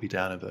stuff will be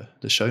down in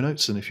the show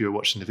notes. And if you're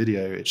watching the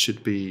video, it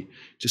should be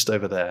just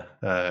over there,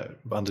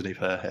 underneath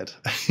her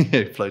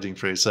head, floating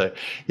through. So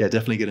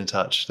definitely get in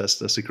touch.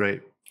 That's a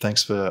great,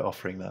 thanks for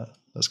offering that.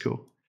 That's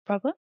cool.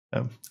 Problem?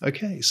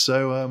 Okay.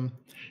 So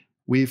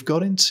we're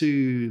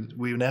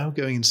now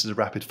going into the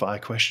rapid fire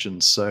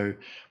questions. So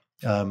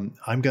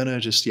I'm going to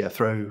just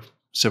throw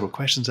several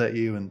questions at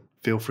you, and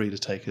feel free to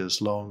take as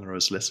long or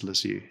as little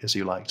as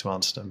you like to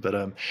answer them.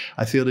 But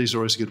I feel these are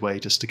always a good way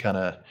just to kind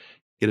of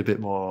get a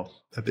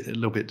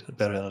little bit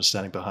better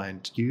understanding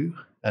behind you,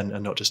 and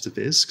not just the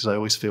viz, because I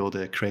always feel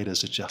the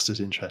creators are just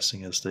as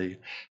interesting as the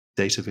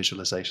data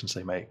visualizations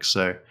they make.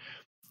 So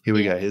here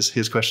we Yeah. go.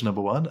 Here's question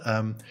number one.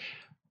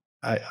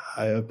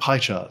 Pie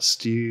charts.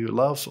 Do you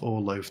love or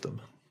loathe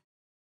them?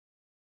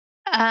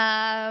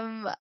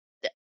 Um,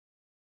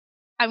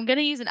 I'm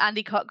gonna use an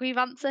Andy Cotgreave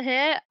answer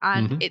here,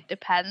 and Hmm. it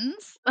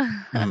depends.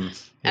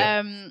 Mm.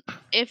 Yeah.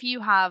 If you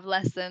have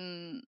less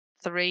than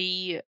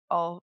three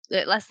or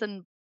less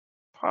than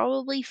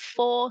probably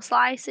four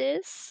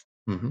slices,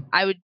 Hmm.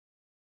 I would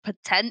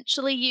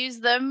potentially use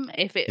them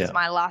if it was Yeah.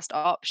 my last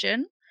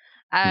option.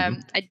 Hmm.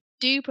 I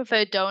do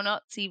prefer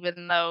donuts,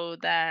 even though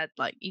they're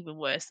like even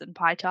worse than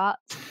pie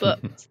charts, but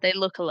they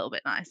look a little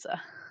bit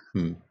nicer.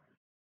 Hmm.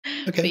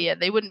 But Okay. yeah,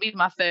 they wouldn't be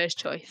my first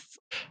choice.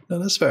 No,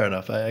 that's fair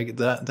enough.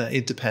 That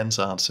it depends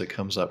answer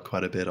comes up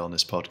quite a bit on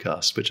this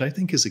podcast, which I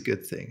think is a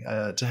good thing.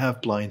 To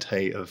have blind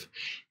hate of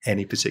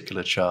any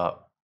particular chart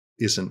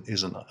isn't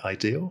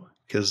ideal,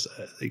 because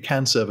it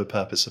can serve a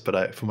purpose.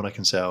 But from what I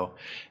can tell,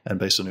 and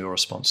based on your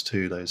response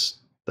to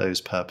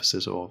those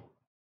purposes or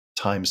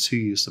times to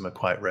use them are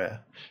quite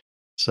rare.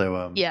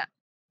 So Yeah.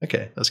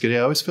 okay, that's good. Yeah,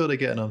 I always feel they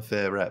get an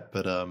unfair rep,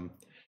 but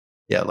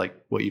like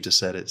what you just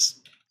said, it's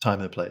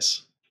time and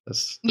place.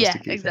 That's the Yeah, key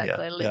thing. Yeah,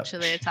 exactly. yeah,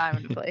 Literally a time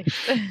and a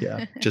place.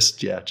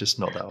 just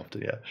not that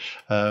often.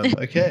 Yeah.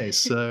 Okay,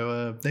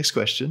 so next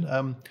question.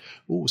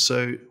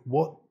 So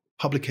what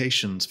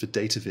publications for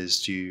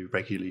DataViz do you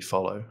regularly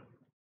follow?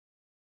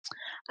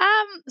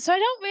 So I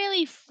don't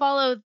really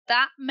follow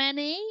that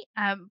many,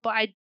 but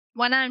I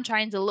when I'm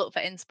trying to look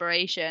for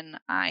inspiration,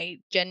 I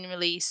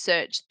generally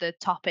search the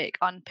topic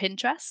on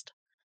Pinterest.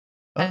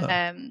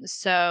 Ah,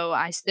 So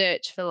I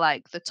search for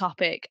like the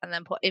topic and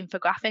then put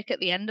infographic at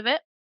the end of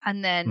it,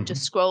 and then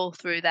just hmm. scroll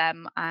through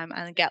them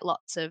and get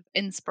lots of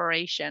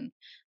inspiration.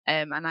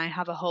 And I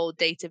have a whole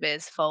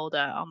database folder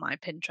on my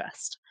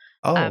Pinterest.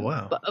 Oh,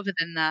 wow. But other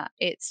than that,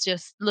 it's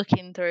just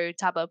looking through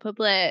Tableau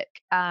Public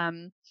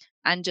and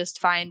just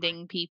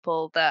finding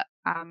people that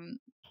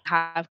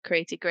have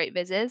created great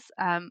vizzes.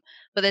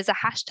 But there's a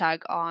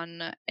hashtag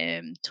on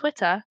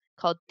Twitter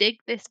called Dig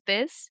This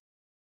Viz.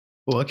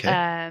 Oh, okay.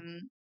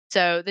 Um,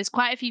 so there's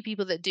quite a few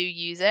people that do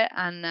use it,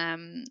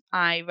 and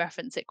I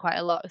reference it quite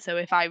a lot. So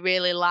if I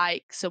really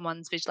like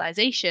someone's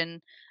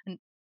visualization, and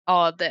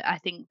or that I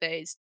think that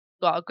it's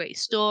got a great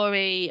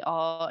story,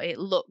 or it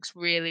looks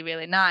really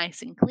really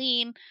nice and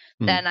clean,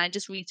 Hmm. then I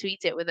just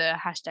retweet it with a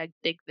hashtag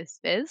Dig This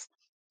Viz.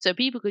 So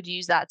people could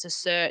use that to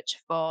search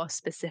for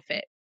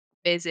specific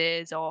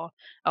vizzes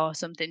or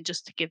something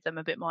just to give them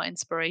a bit more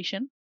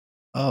inspiration.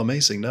 Oh,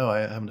 amazing. No,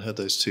 I haven't heard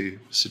those two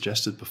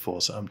suggested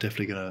before, so I'm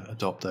definitely going to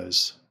adopt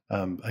those.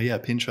 Yeah,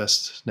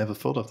 Pinterest, never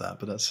thought of that,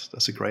 but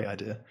that's a great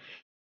idea.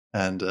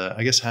 And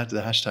I guess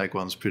the hashtag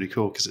one's pretty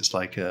cool because it's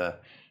like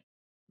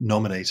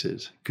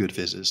nominated good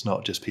visits,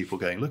 not just people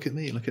going, look at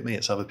me, look at me.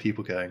 It's other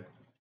people going,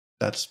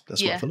 that's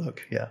Yeah. worth a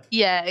look. Yeah.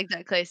 Yeah,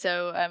 exactly.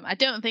 So I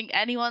don't think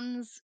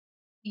anyone's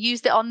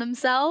used it on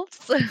themselves.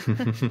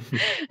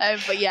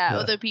 But yeah, Yeah.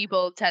 other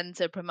people tend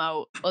to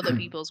promote other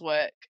people's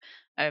work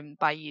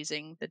by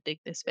using the Dig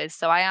This Viz.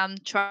 So I am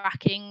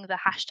tracking the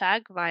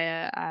hashtag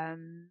via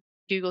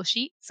Google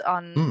Sheets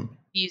on Hmm.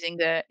 using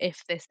the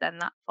if this then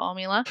that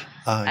formula.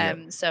 Ah, yeah.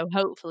 So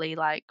hopefully,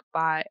 like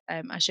by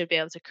I should be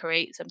able to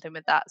create something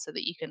with that so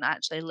that you can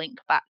actually link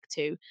back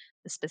to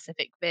the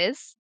specific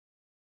viz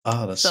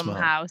Ah, that's smart.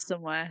 somehow,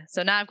 somewhere.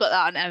 So now I've got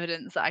that on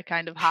evidence that I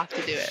kind of have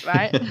to do it,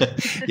 right?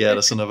 Yeah,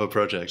 that's another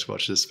project.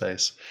 Watch this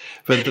space.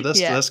 But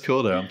Yeah. that's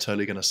cool though. I'm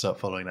totally going to start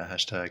following that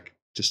hashtag.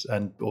 Just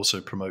and also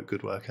promote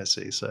good work. I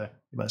see. So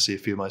you might see a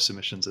few of my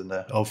submissions in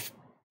there of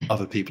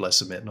other people I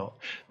submit, not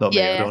me.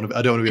 Yeah,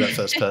 I don't want to be that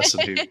first person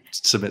who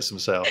submits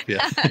himself.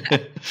 Yeah, yeah.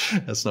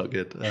 that's not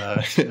good.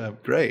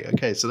 Great.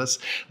 Okay, so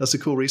that's a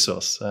cool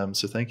resource.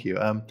 So thank you.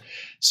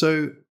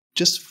 So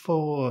just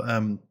for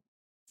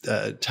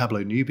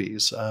Tableau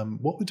newbies,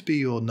 what would be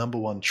your number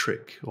one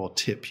trick or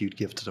tip you'd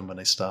give to them when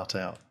they start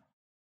out?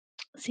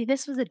 See,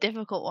 this was a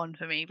difficult one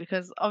for me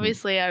because Hmm.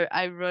 obviously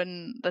I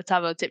run the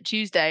Tableau Tip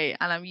Tuesday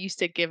and I'm used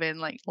to giving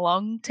like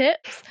long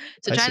tips.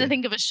 So I trying to see.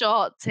 think of a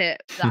short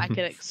tip that I could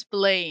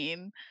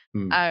explain,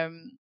 Hmm.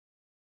 um,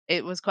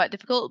 it was quite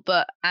difficult.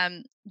 But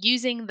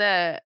using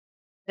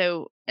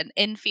an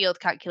in-field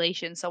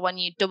calculation. So when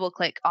you double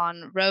click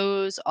on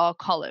rows or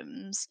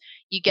columns,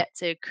 you get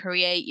to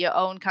create your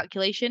own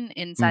calculation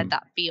inside Hmm.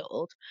 that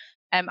field.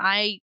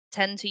 I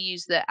tend to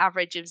use the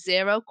average of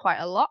zero quite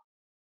a lot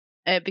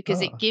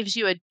because it Ah. gives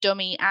you a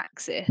dummy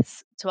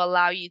axis to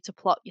allow you to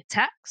plot your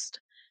text.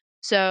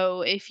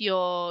 So if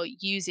you're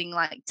using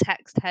like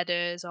text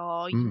headers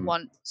or you Hmm.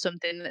 want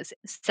something that's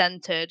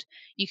centered,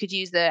 you could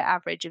use the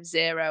average of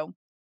zero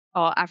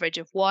or average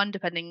of one,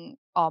 depending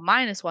or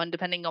minus one,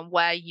 depending on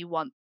where you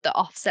want the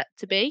offset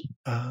to be.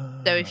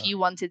 So if Ah. you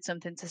wanted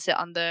something to sit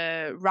on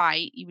the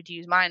right, you would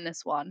use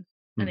minus one,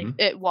 and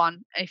if Hmm.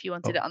 one, if you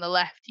wanted Oh, it on the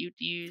left, you'd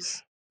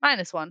use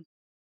minus one.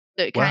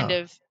 So it kind wow.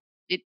 of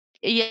it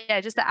yeah,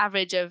 just the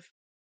average of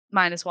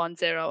minus one,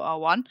 zero, or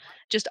one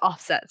just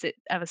offsets it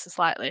ever so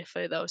slightly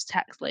for those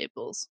text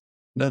labels.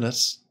 No,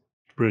 that's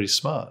really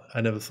smart.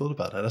 I never thought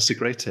about that. That's a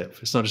great tip.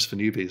 It's not just for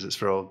newbies; it's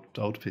for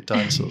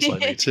dinosaurs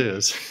like me too.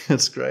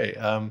 It's great.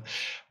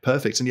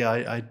 Perfect. And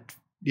yeah,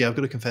 yeah, I've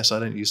got to confess, I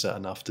don't use that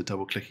enough to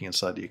double clicking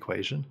inside the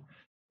equation.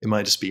 It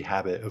might just be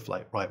habit of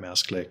like right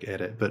mouse click,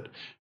 edit, but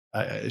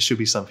it should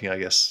be something I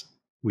guess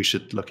we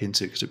should look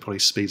into because it probably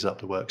speeds up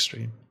the work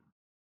stream.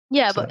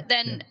 Yeah, So but yeah.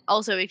 then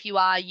also if you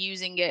are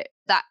using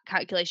that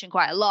calculation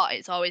quite a lot,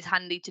 it's always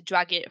handy to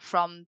drag it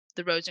from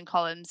the rows and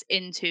columns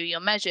into your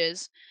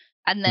measures,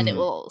 and then it Hmm.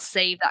 will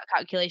save that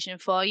calculation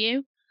for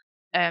you,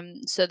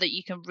 so that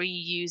you can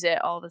reuse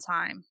it all the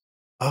time.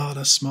 Oh,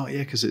 that's smart. Yeah,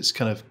 because it's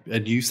kind of a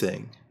new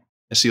thing.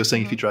 And so you're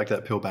saying if you Mhm. drag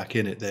that pill back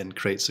in, it then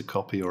creates a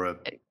copy or a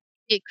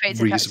It creates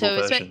a reusable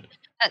so version.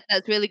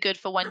 that's really good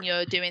for when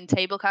you're doing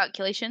table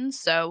calculations.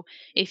 So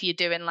if you're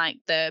doing like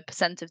the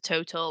percent of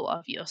total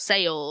of your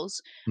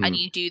sales and Hmm.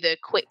 you do the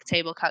quick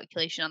table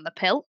calculation on the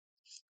pill,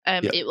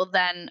 Yeah. it will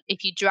then,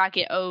 if you drag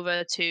it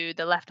over to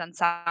the left hand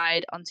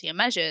side onto your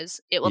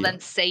measures, it will Yeah. then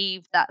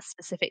save that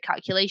specific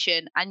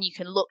calculation and you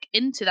can look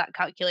into that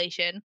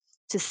calculation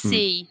to Hmm.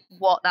 see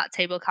what that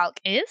table calc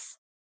is.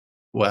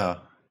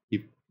 Wow.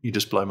 You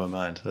just blow my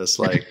mind. That's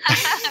like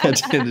I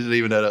didn't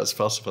even know that was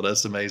possible.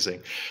 That's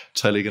amazing.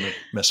 Totally gonna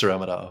mess around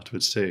with that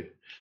afterwards too.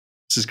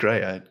 This is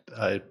great.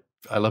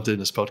 I love doing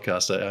this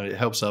podcast. It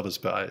helps others,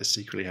 but it's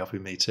secretly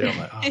helping me too. I'm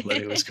like, oh, I'm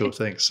learning all these cool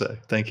things. So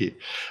thank you.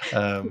 You're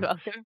Um,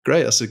 welcome.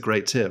 Great. That's a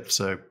great tip.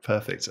 So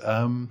perfect.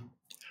 Okay.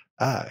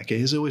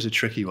 Here's always a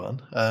tricky one.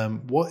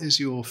 What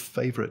is your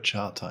favorite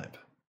chart type?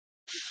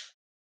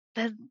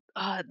 There's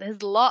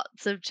there's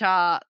lots of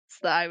charts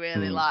that I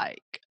really Mm,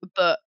 like,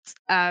 but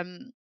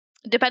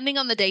depending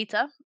on the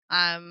data,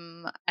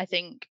 I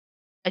think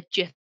a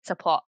jitter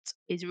plot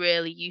is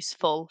really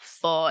useful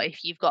for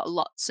if you've got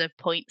lots of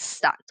points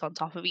stacked on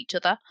top of each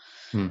other,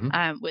 hmm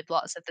with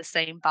lots of the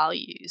same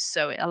values.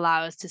 So it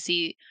allows to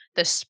see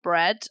the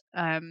spread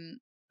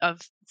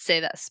of say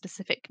that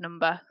specific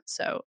number.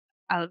 So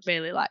I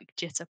really like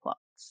jitter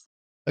plots.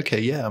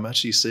 Okay. Yeah, I'm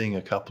actually seeing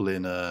a couple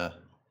in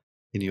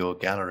your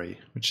gallery,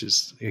 which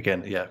is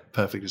again, yeah,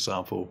 perfect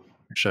example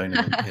showing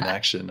them in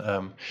action.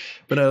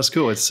 But no, that's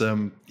cool. It's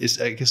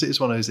I guess it is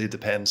one of those it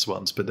depends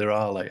ones, but there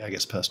are like I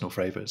guess personal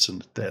favorites,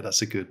 and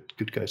that's a good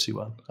go to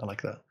one. I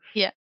like that.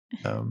 Yeah.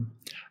 Um,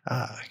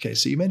 okay.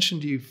 So you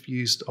mentioned you've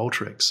used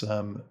Alteryx,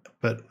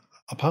 but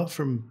apart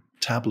from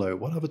Tableau,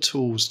 what other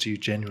tools do you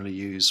generally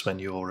use when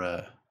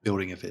you're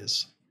building a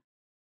viz?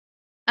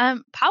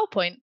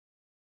 PowerPoint.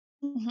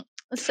 Mhm.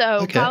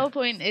 So Okay.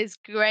 PowerPoint is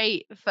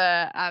great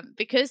for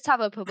because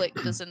Tableau Public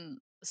doesn't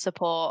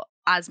support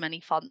as many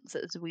fonts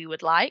as we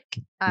would like.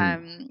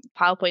 Hmm.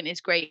 PowerPoint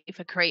is great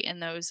for creating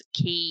those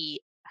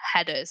key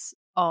headers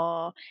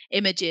or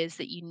images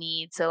that you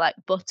need. So like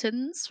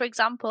buttons, for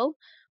example,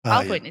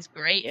 Ah, yeah. PowerPoint is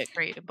great at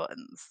creating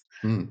buttons.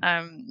 Hmm.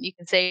 You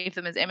can save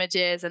them as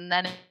images and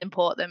then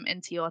import them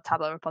into your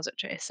Tableau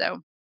repository.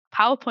 So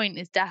PowerPoint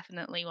is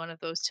definitely one of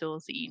those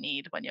tools that you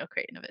need when you're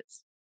creating a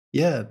viz.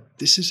 Yeah,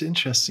 this is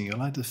interesting. You're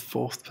like the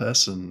fourth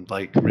person,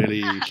 like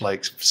really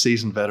like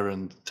seasoned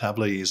veteran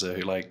Tableau user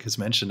who like has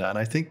mentioned that. And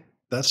I think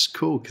that's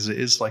cool because it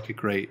is like a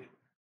great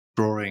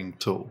drawing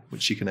tool,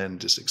 which you can then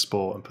just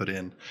export and put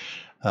in.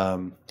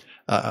 Um,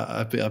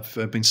 I've been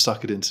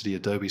suckered into the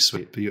Adobe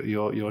suite, but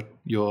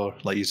you're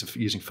like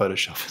using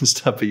Photoshop and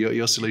stuff, but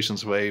your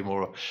solution's way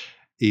more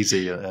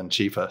easy and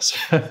cheaper. So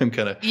I'm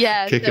kind of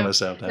Yeah, kicking so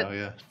myself now.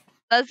 Yeah.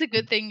 that's a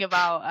good thing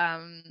about,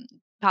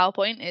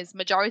 PowerPoint is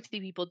majority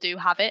of people do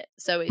have it,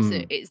 so Hmm.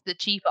 it's the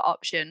cheaper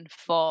option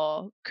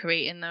for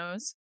creating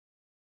those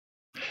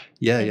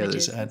Yeah, yeah,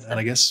 images and and stuff.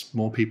 I guess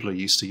more people are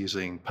used to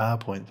using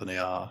PowerPoint than they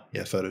are,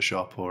 yeah,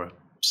 Photoshop or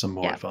some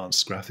more Yeah.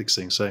 advanced graphics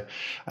thing. So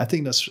I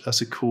think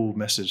that's a cool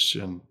message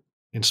and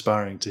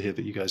inspiring to hear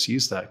that you guys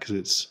use that because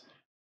it's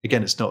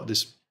again, it's not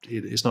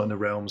in the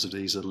realms of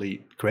these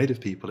elite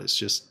creative people. It's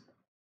just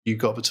you've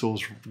got the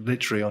tools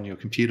literally on your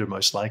computer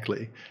most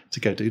likely to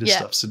go do this Yeah.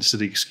 stuff. So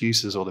the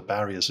excuses or the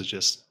barriers are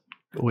just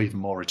or even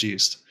more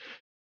reduced.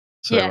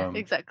 So Yeah,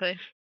 exactly.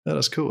 no,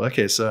 that's cool.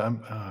 Okay, so I'm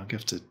gonna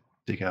have to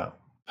dig out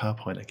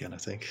PowerPoint again. I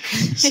think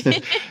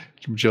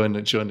join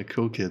the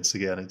cool kids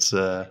again. It's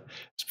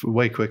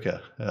way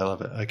quicker. I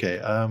love it. Okay.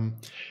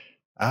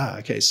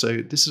 Okay. So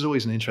this is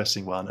always an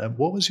interesting one.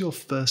 What was your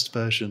first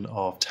version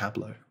of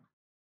Tableau?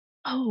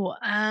 Oh,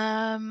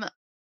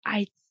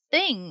 I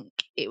think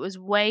it was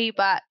way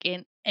back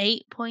in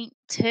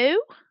 8.2.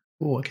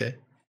 Oh, okay.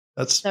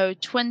 That's So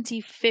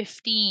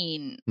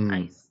 2015, I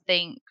mm,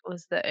 think,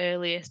 was the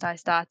earliest I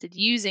started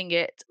using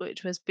it,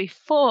 which was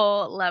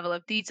before level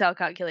of detail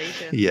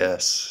calculations.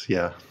 yes,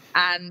 yeah,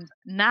 And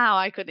now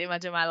I couldn't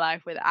imagine my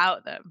life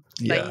without them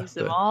because I yeah. use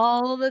them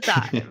all the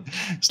time.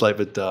 It's like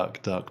the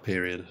dark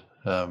period.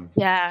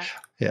 Yeah.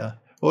 Yeah.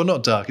 Well,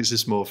 not dark. It's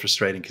just more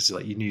frustrating because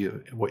like you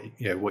knew what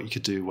you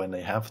could do when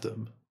they have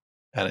them,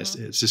 and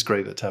Mhm. it's just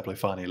great that Tableau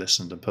finally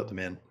listened and put them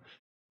in,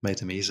 made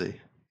them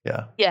easy.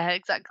 Yeah. Yeah,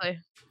 exactly.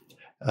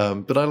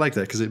 But I like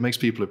that because it makes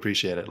people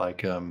appreciate it.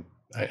 Like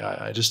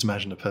I just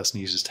imagine a person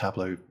who uses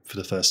Tableau for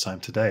the first time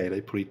today,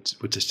 they probably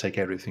would just take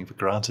everything for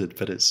granted.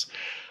 But it's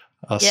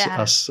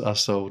Yeah.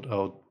 us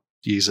old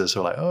users who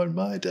are like, oh, in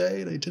my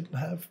day they didn't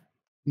have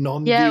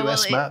Yeah, well,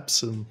 non-US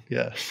maps, and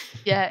yeah.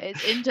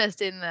 it's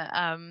interesting that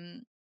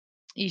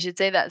you should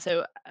say that.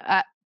 So,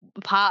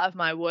 part of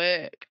my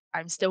work,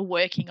 I'm still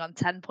working on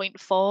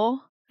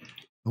 10.4.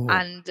 Oh.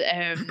 And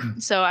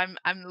so I'm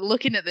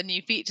looking at the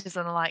new features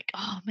and I'm like,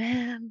 oh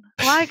man,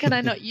 why can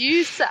I not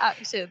use set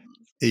actions?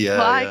 Yeah,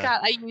 Why yeah.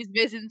 can't I use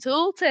viz in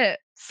tooltips?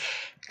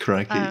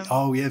 Crikey. Um,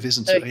 Oh, yeah,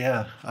 Vision so 2.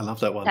 Yeah, I love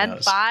that one now.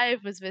 It's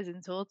 10.5 was viz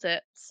in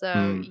tooltips. So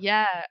mm.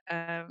 yeah,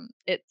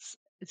 it's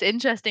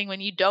interesting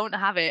when you don't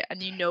have it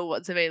and you know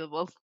what's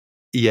available.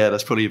 Yeah,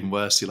 that's probably even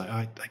worse. You're like,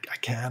 I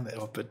can,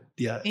 but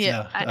yeah,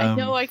 Yeah, yeah. I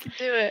know I can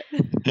do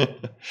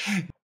it.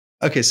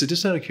 Okay, so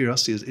just out of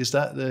curiosity, is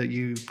that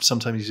you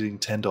sometimes using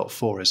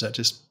 10.4? Is that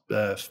just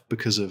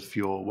because of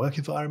your work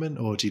environment,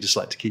 or do you just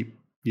like to keep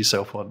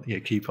yourself on,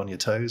 keep on your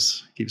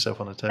toes, keep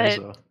yourself on the toes,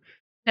 Uh, or?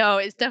 No,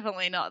 it's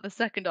definitely not the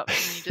second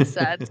option you just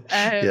said.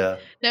 Yeah.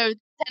 No,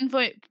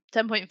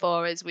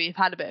 10.4 is we've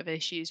had a bit of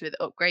issues with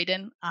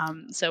upgrading.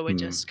 So we're Mm.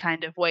 just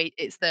kind of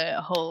it's the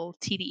whole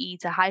TDE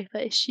to Hyper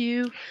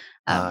issue.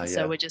 Ah,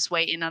 So yeah. we're just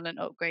waiting on an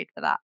upgrade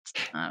for that.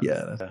 I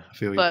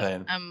feel your But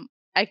pain.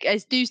 I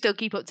do still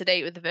keep up to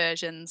date with the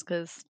versions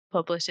because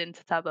published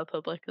into Tableau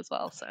Public as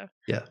well. So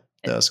Yeah.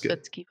 That's It's good.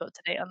 good to keep up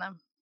to date on them.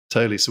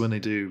 Totally. So when they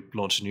do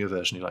launch a new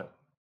version, you're like,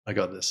 I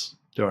got this.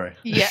 Don't worry.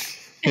 Yeah.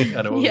 I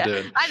know what we're Yeah,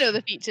 doing. I know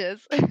the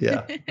features.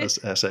 Yeah,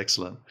 that's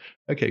excellent.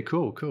 Okay,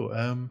 cool.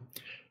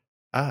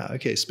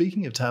 Okay.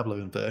 Speaking of Tableau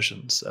and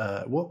versions,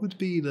 what would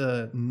be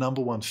the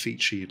number one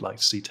feature you'd like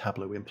to see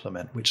Tableau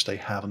implement, which they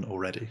haven't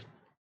already?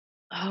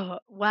 Oh,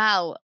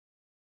 well,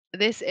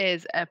 this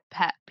is a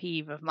pet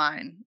peeve of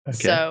mine. Okay.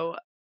 So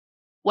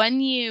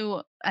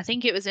I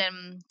think it was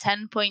in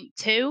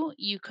 10.2,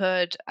 you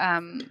could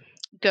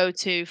go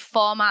to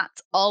format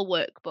all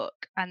workbook,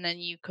 and then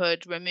you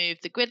could remove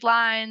the grid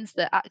lines,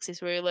 the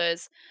axis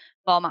rulers,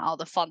 format all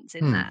the fonts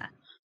in Hmm. there.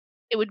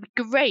 It would be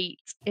great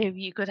if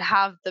you could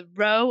have the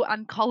row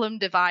and column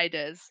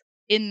dividers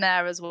in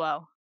there as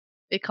well,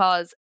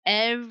 because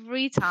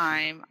every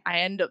time I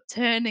end up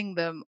turning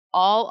them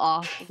all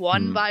off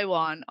one Hmm. by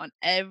one on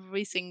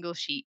every single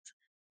sheet,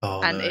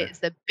 Oh and no. it's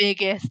the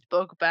biggest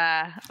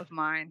bugbear of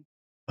mine.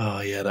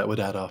 Oh yeah, that would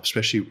add up,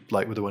 especially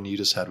like with the one you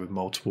just had with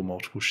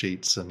multiple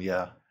sheets. And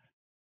yeah,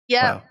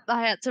 Yep, wow.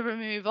 I had to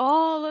remove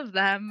all of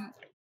them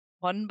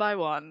one by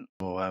one.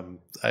 And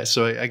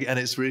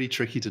it's really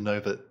tricky to know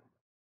that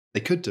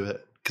they could do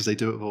it because they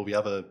do it with all the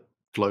other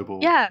global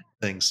Yeah,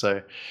 things.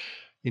 So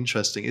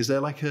interesting. Is there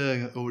like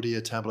already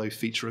a Tableau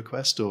feature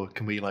request, or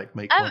can we like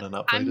make one and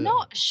upload I'm it?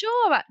 not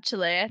sure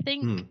actually.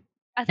 Hmm.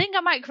 I think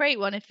I might create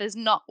one if there's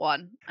not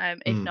one.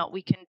 If Hmm. not,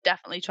 we can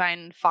definitely try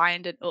and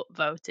find an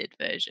upvoted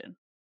version.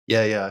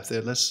 Yeah.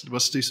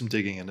 Let's do some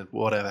digging, and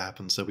whatever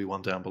happens, there'll be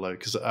one down below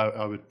because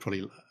I would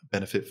probably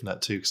benefit from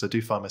that too because I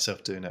do find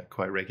myself doing that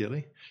quite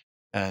regularly.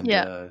 And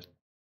Yeah,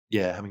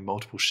 yeah, having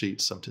multiple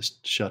sheets, I'm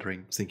just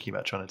shuddering thinking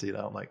about trying to do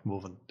that on like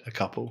more than a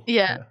couple.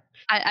 yeah.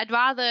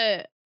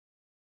 Yeah.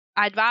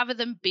 I'd rather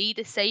them be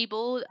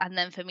disabled and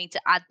then for me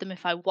to add them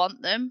if I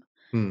want them,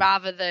 Hmm.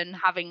 rather than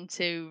having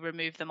to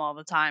remove them all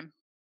the time.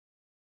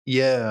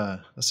 Yeah,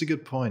 that's a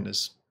good point.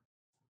 It's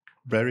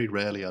very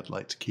rarely I'd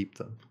like to keep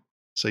them.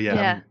 So yeah,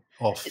 Yeah, having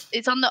off.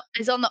 it's on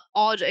the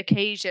odd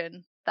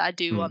occasion that I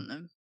do Hmm. want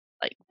them,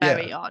 like Yeah,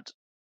 very odd.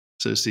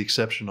 so it's the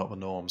exception, not the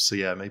norm. So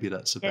yeah, maybe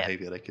that's a Yeah.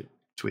 behavior they could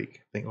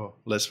tweak. Think, well,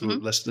 let's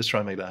Mhm. let's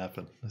try and make that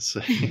happen. Let's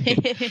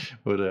see.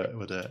 We'll do it.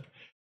 We'll do it.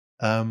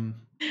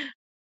 Um,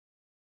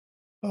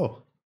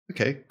 oh,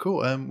 okay,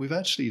 cool. We've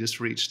actually just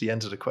reached the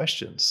end of the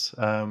questions.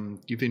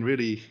 You've been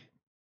really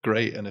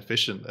great and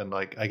efficient, and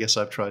like I guess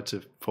I've tried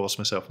to force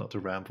myself not to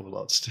ramble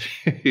lots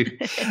too.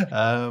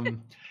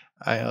 um,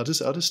 I'll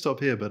just stop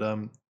here. But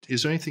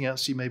is there anything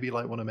else you maybe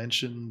like want to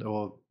mention,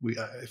 or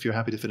if you're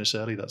happy to finish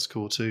early, that's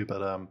cool too.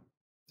 But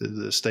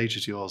the stage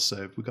is yours.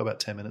 So we've got about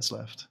 10 minutes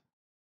left.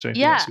 Is there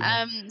anything Yeah, else you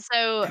want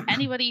so to?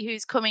 anybody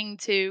who's coming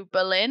to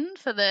Berlin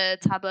for the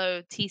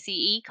Tableau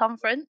TCE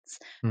conference,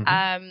 Hmm.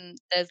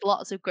 there's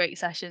lots of great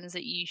sessions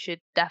that you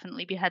should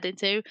definitely be heading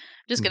to. I'm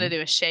just going to Hmm.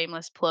 do a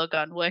shameless plug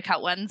on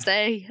Workout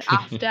Wednesday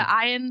after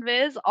Iron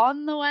Viz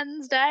on the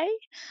Wednesday.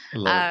 I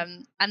love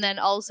it. And then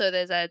also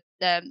there's a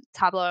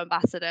Tableau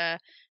Ambassador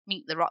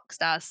Meet the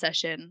Rockstars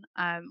session,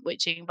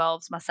 which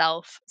involves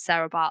myself,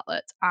 Sarah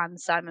Bartlett,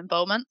 and Simon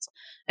Beaumont.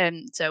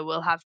 So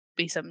we'll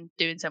be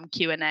doing some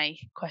Q&A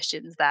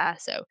questions there.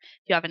 So if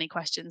you have any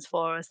questions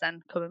for us,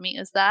 then come and meet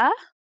us there.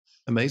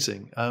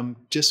 Amazing.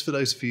 Just for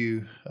those of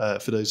you,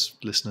 for those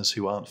listeners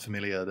who aren't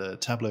familiar, the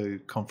Tableau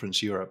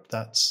Conference Europe,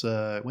 that's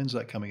when's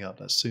that coming up?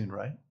 That's soon,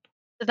 right?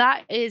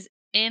 That is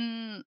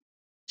in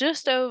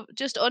just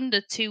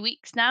under 2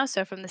 weeks now.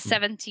 So from the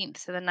Mm.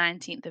 17th to the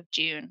 19th of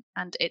June,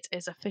 and it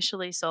is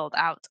officially sold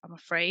out, I'm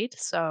afraid.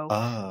 So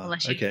Ah,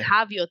 unless you okay.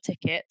 have your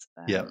ticket,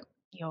 Yeah.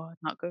 you're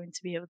not going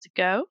to be able to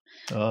go.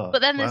 Oh,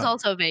 But then there's wow.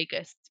 also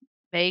Vegas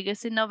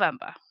in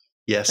November for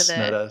Yes.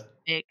 No, the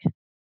big that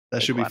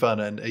big should be one. fun.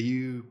 And are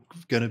you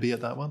going to be at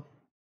that one?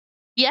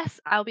 Yes,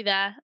 I'll be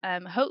there.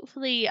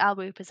 Hopefully, I'll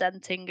be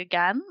presenting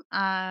again,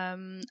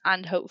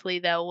 and hopefully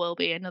there will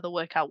be another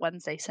Workout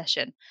Wednesday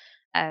session.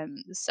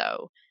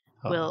 So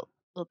Oh,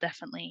 we'll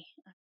definitely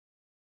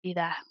be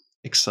there.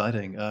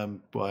 exciting.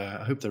 Well,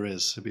 I hope there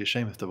is. It'd be a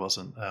shame if there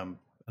wasn't. I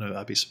know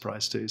I'd be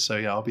surprised too. So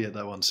yeah, I'll be at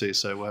that one too.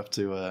 So we'll have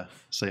to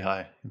say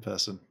hi in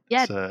person.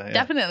 Yeah, So yeah,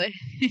 definitely.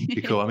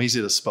 be cool. I'm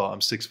easy to spot. I'm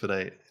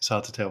 6'8". It's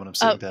hard to tell when I'm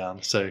Oh, sitting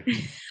down. So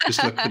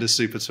just look for the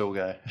super tall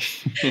guy.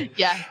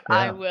 yes,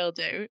 I Yeah. will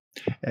do.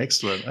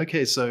 Excellent.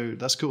 Okay, so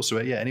that's cool. So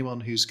yeah, anyone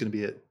who's going to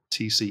be at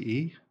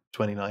TCE Mhm.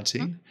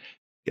 2019,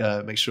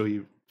 make sure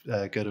you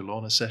go to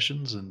Lorna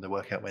sessions and the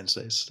Workout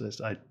Wednesdays.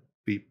 I'd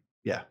be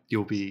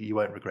you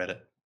won't regret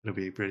it. It'll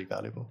be really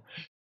valuable.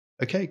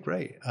 Okay,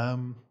 great.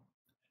 Hmm.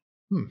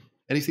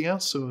 Anything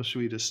else, or should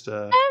we just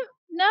No, I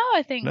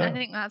no?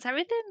 think that's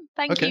everything.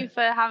 Thank you Okay.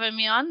 for having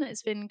me on.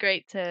 It's been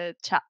great to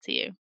chat to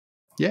you.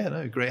 Yeah,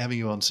 no, great having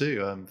you on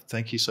too.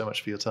 Thank you so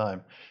much for your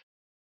time.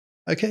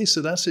 Okay,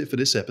 so that's it for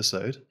this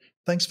episode.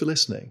 Thanks for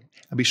listening,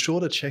 and be sure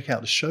to check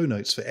out the show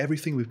notes for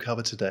everything we've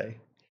covered today.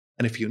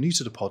 And if you're new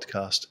to the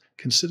podcast,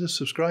 consider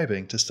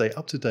subscribing to stay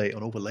up to date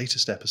on all the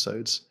latest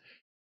episodes.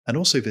 And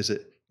also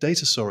visit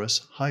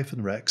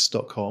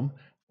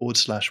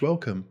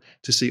datasaurus-rex.com/welcome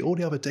to see all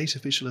the other data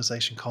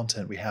visualization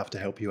content we have to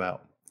help you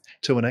out.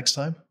 Till next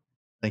time,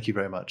 Thank you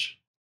very much.